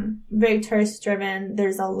very tourist driven.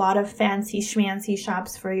 There's a lot of fancy schmancy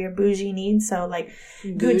shops for your bougie needs. So like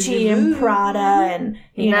Gucci and Prada and,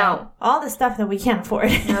 you know, all the stuff that we can't afford.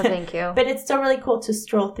 No, thank you. But it's still really cool to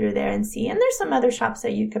stroll through there and see. And there's some other shops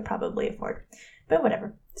that you could probably afford. But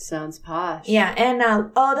whatever. Sounds posh. Yeah, and the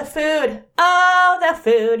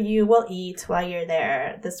food you will eat while you're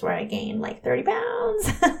there. This is where I gained like 30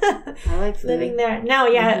 pounds. I like food. Living there. No,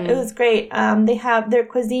 yeah, It was great. They have their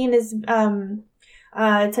cuisine is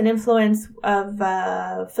it's an influence of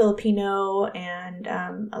Filipino and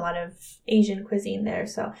a lot of Asian cuisine there,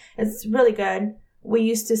 so it's really good. We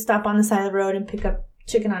used to stop on the side of the road and pick up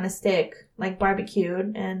chicken on a stick, like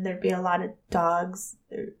barbecued, and there'd be a lot of dogs.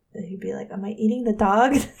 He'd be like, "Am I eating the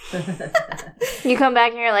dog?" You come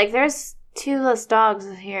back and you're like, "There's 2 less dogs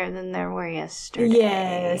here than there were yesterday."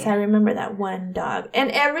 Yes, I remember that one dog.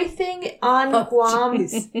 And everything on Guam,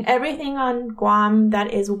 everything on Guam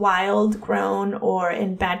that is wild grown or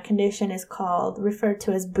in bad condition is referred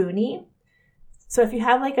to as boonie. So if you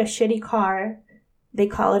have like a shitty car, they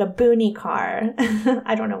call it a boonie car.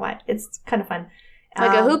 I don't know why. It's kind of fun.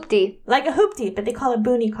 Like a hoopty. Like a hoopty, but they call it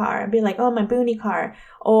boonie car. Be like, "Oh, my boonie car."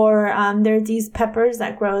 Or there's these peppers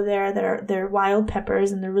that grow there. They're wild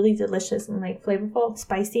peppers, and they're really delicious and like flavorful,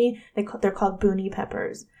 spicy. They're called boonie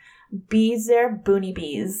peppers. Bees there, boonie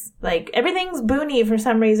bees. Like everything's boonie for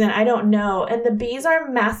some reason. I don't know. And the bees are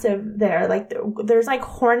massive there. Like there's like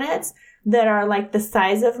hornets that are like the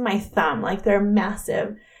size of my thumb. Like they're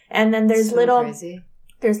massive. And then there's crazy.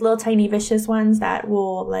 There's little tiny vicious ones that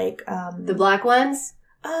will like the black ones?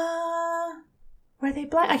 Were they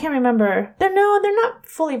black? I can't remember. They're not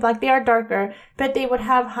fully black. They are darker, but they would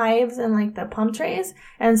have hives in like the palm trees,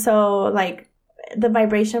 and so like the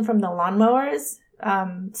vibration from the lawnmowers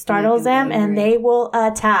startles them, and they will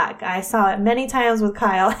attack. I saw it many times with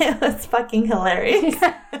Kyle. It was fucking hilarious.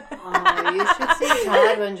 Oh, you should see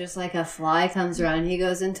Todd when just like a fly comes around. He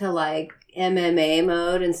goes into like MMA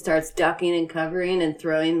mode and starts ducking and covering and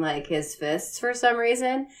throwing like his fists for some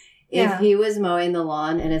reason. If he was mowing the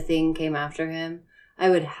lawn and a thing came after him, I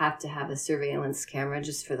would have to have a surveillance camera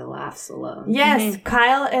just for the laughs alone. Yes,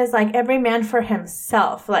 Kyle is like every man for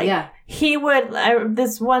himself. Like he would,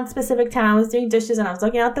 this one specific time I was doing dishes and I was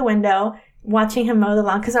looking out the window watching him mow the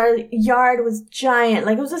lawn because our yard was giant.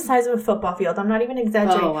 Like it was the size of a football field. I'm not even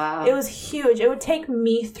exaggerating. Oh, wow. It was huge. It would take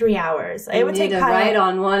me 3 hours. It would take Kyle. Ride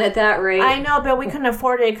on one at that rate. I know, but we couldn't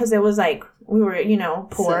afford it because it was like, we were,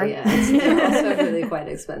 poor. So, yeah, it's also really quite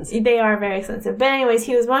expensive. They are very expensive. But anyways,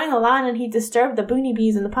 he was mowing the lawn and he disturbed the boonie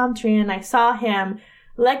bees in the palm tree, and I saw him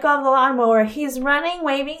let go of the lawnmower. He's running,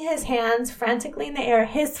 waving his hands frantically in the air.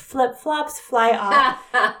 His flip-flops fly off.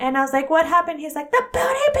 And I was like, "What happened?" He's like, "The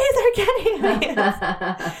boonie bees are getting me."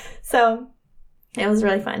 So it was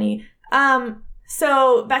really funny.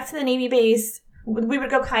 So back to the Navy base. We would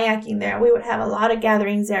go kayaking there. We would have a lot of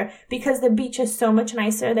gatherings there because the beach is so much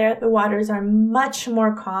nicer there. The waters are much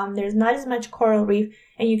more calm. There's not as much coral reef,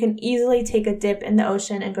 and you can easily take a dip in the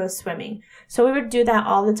ocean and go swimming. So we would do that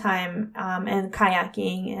all the time, and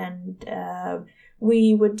kayaking, and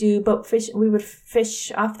we would do boat fish. We would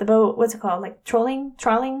fish off the boat. What's it called? Like trawling,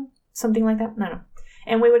 something like that. No.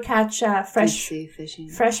 And we would catch fresh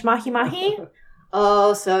mahi-mahi.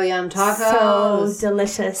 Oh, so yum So tacos.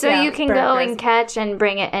 delicious. So you can go and catch and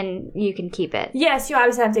bring it, and you can keep it. Yes, you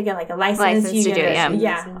obviously have to get like a license to do it.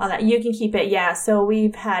 Yeah, all that. You can keep it. Yeah. So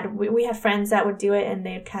we have friends that would do it, and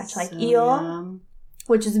they'd catch like eel,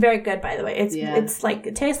 which is very good, by the way. It's like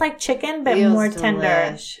it tastes like chicken, but Eel's more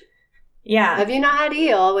tender. Yeah. Have you not had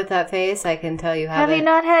eel with that face? I can tell you haven't. Have you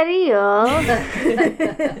not had eel?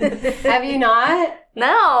 Have you not? No.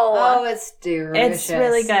 Oh, it's delicious. It's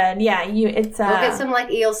really good. Yeah, we'll get some like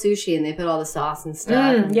eel sushi and they put all the sauce and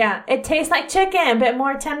stuff. Yeah, it tastes like chicken, but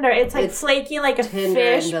more tender. It's like flaky like a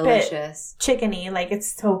fish, and delicious. But chickeny. Like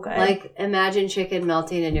it's so good. Like imagine chicken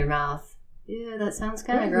melting in your mouth. Yeah, that sounds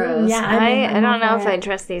kind of gross. Yeah, I don't know if I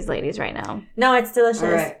trust these ladies right now. No, it's delicious.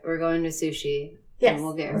 All right, we're going to sushi. Yes, and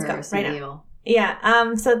we'll get her some eel. Yeah,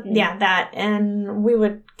 that, and we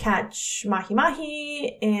would catch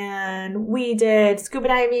mahi-mahi, and we did scuba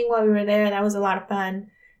diving while we were there. That was a lot of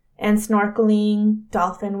fun. And snorkeling,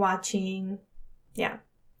 dolphin watching, yeah.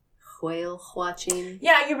 Whale watching.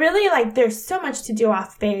 Yeah, you really, there's so much to do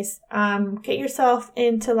off base. Get yourself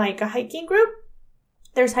into, a hiking group.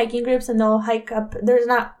 There's hiking groups, and they'll hike up. There's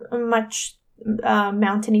not much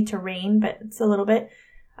mountainy terrain, but it's a little bit.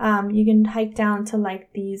 You can hike down to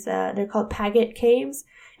these, they're called Paget Caves,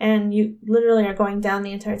 and you literally are going down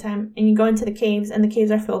the entire time, and you go into the caves, and the caves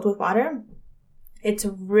are filled with water. It's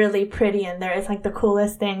really pretty in there. It's the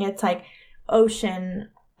coolest thing. It's ocean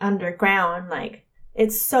underground.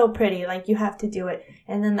 It's so pretty. You have to do it.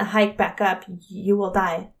 And then the hike back up, you will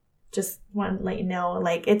die. just want to let you know,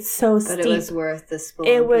 like, it's so steep. But it was worth the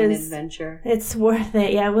spelunking adventure. It's worth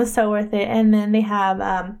it. Yeah, it was so worth it. And then they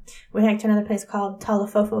have, we hiked to another place called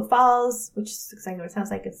Talafofo Falls, which is exactly what it sounds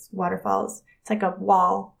like. It's waterfalls. It's like a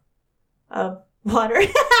wall of water.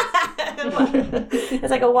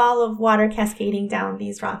 It's like a wall of water cascading down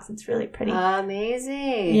these rocks. It's really pretty.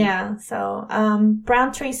 Amazing. Yeah. So,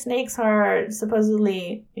 brown tree snakes are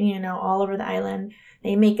supposedly, all over the island.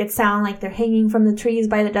 They make it sound like they're hanging from the trees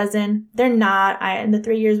by the dozen. They're not. In the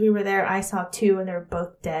 3 years we were there, I saw 2 and they were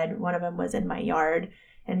both dead. One of them was in my yard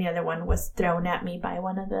and the other one was thrown at me by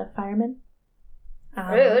one of the firemen.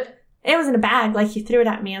 Rude. It was in a bag. Like, he threw it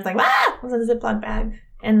at me. I was like, ah! It was in a Ziploc bag.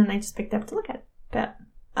 And then I just picked it up to look at it. But,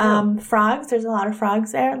 frogs. There's a lot of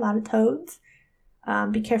frogs there. A lot of toads.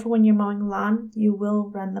 Be careful when you're mowing the lawn. You will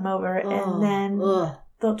run them over and then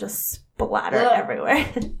they'll just splatter everywhere.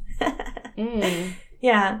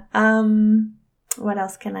 Yeah. What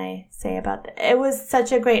else can I say about that? It was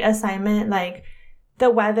such a great assignment. Like, the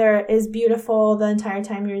weather is beautiful the entire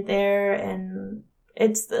time you're there, and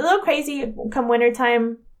it's a little crazy come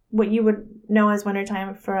wintertime, what you would know as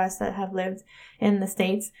wintertime for us that have lived in the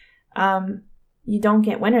States. You don't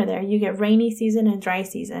get winter there. You get rainy season and dry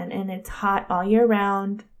season, and it's hot all year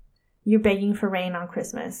round. You're begging for rain on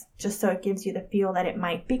Christmas, just so it gives you the feel that it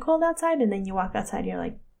might be cold outside, and then you walk outside and you're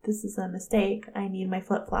like, this is a mistake. I need my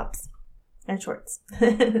flip-flops and shorts.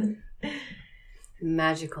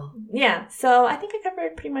 Magical. Yeah, so I think I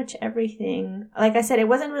covered pretty much everything. Like I said, it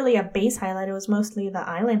wasn't really a base highlight. It was mostly the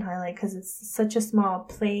island highlight because it's such a small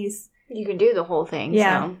place. You can do the whole thing.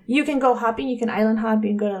 Yeah. So. You can go hopping. You can island hop. You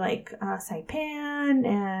can go to, like, Saipan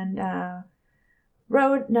and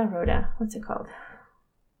Rhoda. What's it called?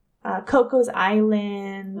 Coco's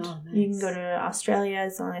Island. Oh, nice. You can go to Australia.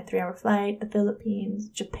 It's only a 3-hour flight. The Philippines,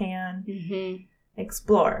 Japan. Mm-hmm.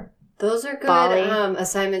 Explore. Those are good Bali.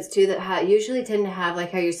 assignments too that usually tend to have,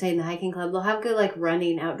 like how you're saying, the hiking club. They'll have good like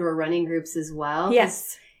outdoor running groups as well.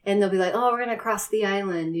 Yes. And they'll be like, oh, we're going to cross the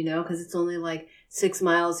island, because it's only like 6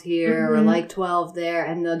 miles here Mm-hmm. or like 12 there.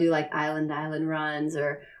 And they'll do like island runs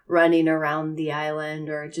or running around the island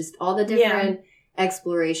or just all the different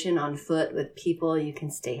exploration on foot with people. You can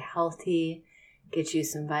stay healthy, get you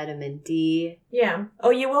some vitamin D. Yeah. Oh,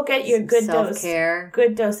 you will get your good self-care.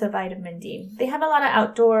 Good dose of vitamin D. They have a lot of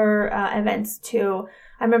outdoor events too.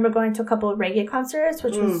 I remember going to a couple of reggae concerts,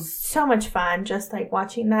 which was so much fun, just like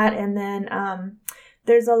watching that. And then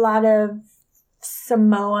there's a lot of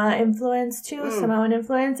Samoan influence,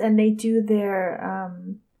 and they do their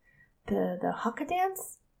the haka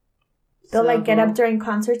dance. They'll like get up during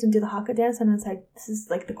concerts and do the haka dance, and it's like, this is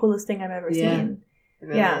like the coolest thing I've ever seen. It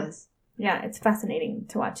really is. Yeah, it's fascinating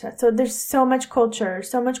to watch that. So there's so much culture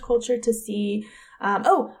to see.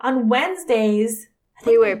 On Wednesdays,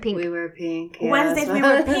 We wear pink. We wear pink. Yeah, Wednesdays we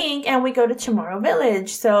wear pink, and we go to Chamorro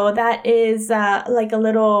Village. So that is like a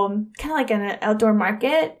little, kind of like an outdoor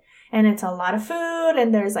market, and it's a lot of food,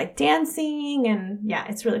 and there's like dancing, and yeah,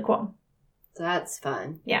 it's really cool. That's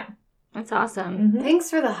fun. Yeah. That's awesome. Mm-hmm. Thanks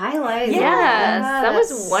for the highlights. Yes, that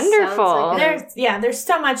was wonderful. There's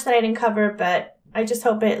so much that I didn't cover, but I just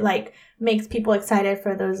hope it like makes people excited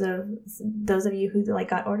for those of you who like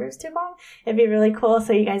got orders too long. It'd be really cool,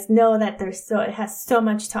 so you guys know that it has so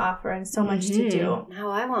much to offer and so much to do. Now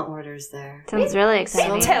I want orders there. Sounds really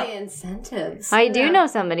exciting. So many incentives. I do know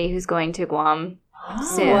somebody who's going to Guam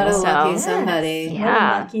soon. What a so. lucky somebody. Yeah.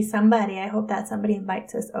 What a lucky somebody. I hope that somebody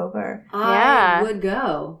invites us over. I would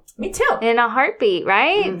go. Me too. In a heartbeat,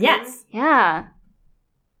 right? Mm-hmm. Yes. Yeah.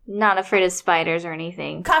 Not afraid of spiders or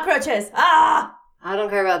anything. Cockroaches. Ah! I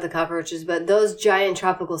don't care about the cockroaches, but those giant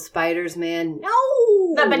tropical spiders, man.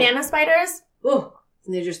 No! The banana spiders? Oh,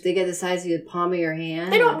 they get the size of the palm of your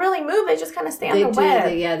hand. They don't really move. They just kind of stay on the do. web.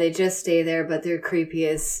 They just stay there, but they're creepy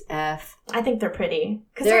as F. I think they're pretty.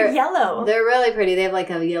 Because they're yellow. They're really pretty. They have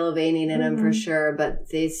like a yellow veining in them for sure, but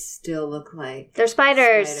they still look like They're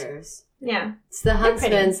spiders. Yeah. It's the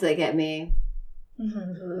huntsmans that get me.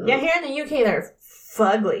 Mm-hmm. Yeah, here in the UK, they're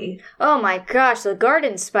fugly. Oh my gosh, the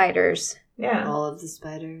garden spiders. Yeah. All of the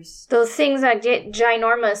spiders. Those things that get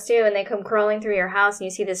ginormous too, and they come crawling through your house, and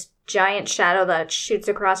you see this giant shadow that shoots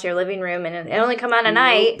across your living room, and it only come out at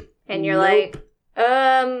night, and you're like,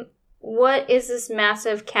 what is this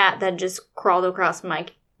massive cat that just crawled across my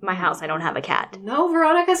house? I don't have a cat. No,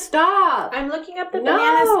 Veronica, stop! I'm looking up the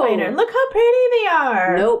banana spider. Look how pretty they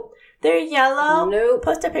are. Nope. They're yellow. Nope.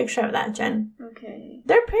 Post a picture of that, Jen. Okay.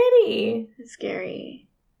 They're pretty. That's scary.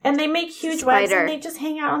 And they make huge webs and they just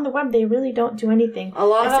hang out on the web. They really don't do anything. A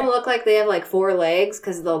lot of them look like they have like 4 legs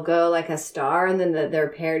because they'll go like a star and then they're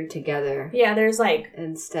paired together. Yeah, there's like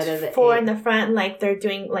instead of the 4 8. in the front, like they're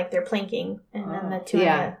doing like they're planking, and then the 2 in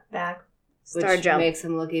the back. Star which jump makes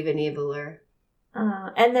them look even eviler.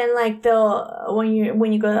 And then like they'll when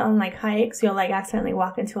you go on like hikes, you'll like accidentally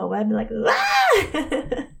walk into a web, like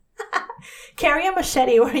ah! Carry a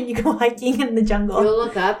machete when you go hiking in the jungle. You'll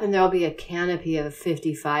look up and there'll be a canopy of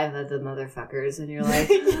 55 of the motherfuckers, and you're like,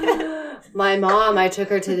 my mom, I took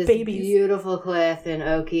her to this beautiful cliff in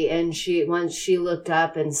Oki, and once she looked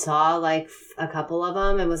up and saw like a couple of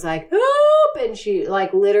them and was like, "Help!" and she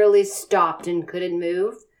like literally stopped and couldn't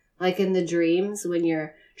move, like in the dreams when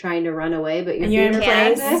you're trying to run away, but you're in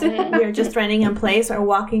place. You're just running in place or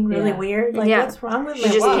walking really weird. Like, what's wrong with you?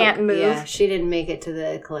 She just can't move. Yeah, she didn't make it to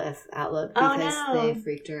the cliff outlook because they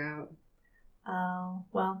freaked her out. Oh,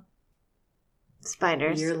 well.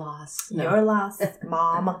 Spiders. Your loss. Your loss,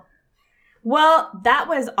 Mom. Well, that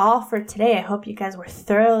was all for today. I hope you guys were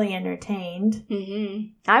thoroughly entertained.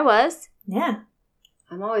 Mm-hmm. I was. Yeah.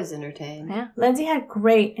 I'm always entertained. Yeah. Lindsay had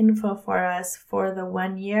great info for us for the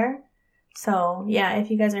 1 year. So, yeah, if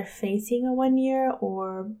you guys are facing a 1 year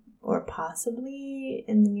or possibly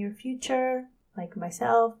in the near future, like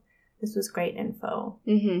myself, this was great info.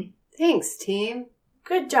 Mm-hmm. Thanks, team.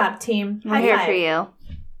 Good job, team. I'm here for you.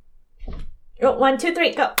 Oh, 1, 2,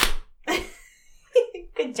 3, go.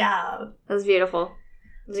 Good job. That was beautiful.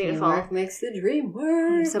 Beautiful. Teamwork makes the dream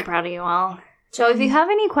work. I'm so proud of you all. So if you have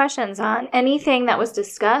any questions on anything that was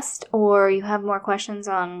discussed, or you have more questions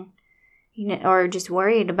on, or just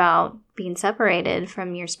worried about being separated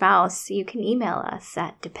from your spouse, you can email us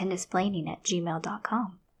at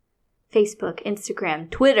dependenceplaining@gmail.com. Facebook, Instagram,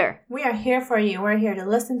 Twitter. We are here for you. We're here to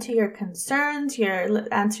listen to your concerns,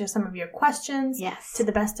 answer some of your questions. Yes. To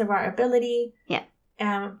the best of our ability. Yeah.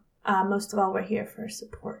 And most of all, we're here for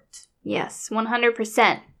support. Yes,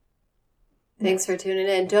 100%. Thanks for tuning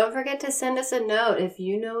in. Don't forget to send us a note if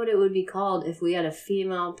you know what it would be called if we had a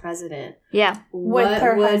female president. Yeah. What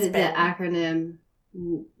her would husband. the acronym...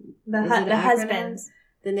 The husbands.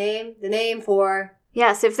 The name for...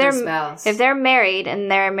 Yes, if spouse. if they're married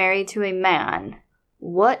and they're married to a man,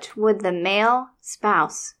 what would the male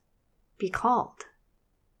spouse be called?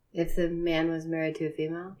 If the man was married to a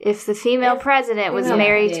female? If the female president was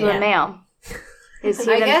married to a male. Is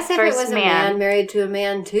he I guess if it was man? a man married to a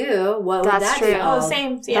man too, what would that true. be called? Oh,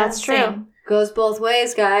 same. Yeah, that's true. Same. Goes both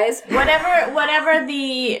ways, guys. Whatever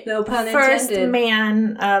the No pun first intended.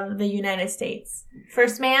 man of the United States.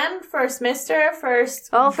 First man, first mister,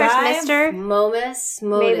 first first guy, mister? Modus.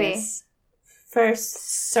 Maybe.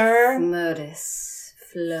 First sir. Modus.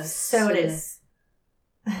 Sodas.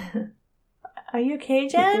 Are you okay,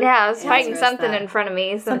 Jen? Yeah, I was fighting that's something that. in front of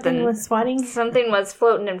me. Something was swatting? Something was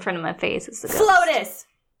floating in front of my face. It's the ghost. Floatus!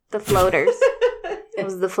 The floaters. It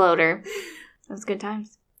was the floater. It was good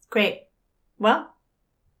times. Great. Well,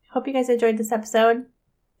 hope you guys enjoyed this episode.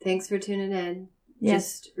 Thanks for tuning in.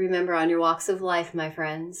 Yes. Just remember, on your walks of life, my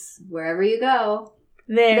friends, wherever you go,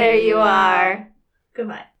 There you are.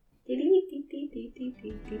 Goodbye.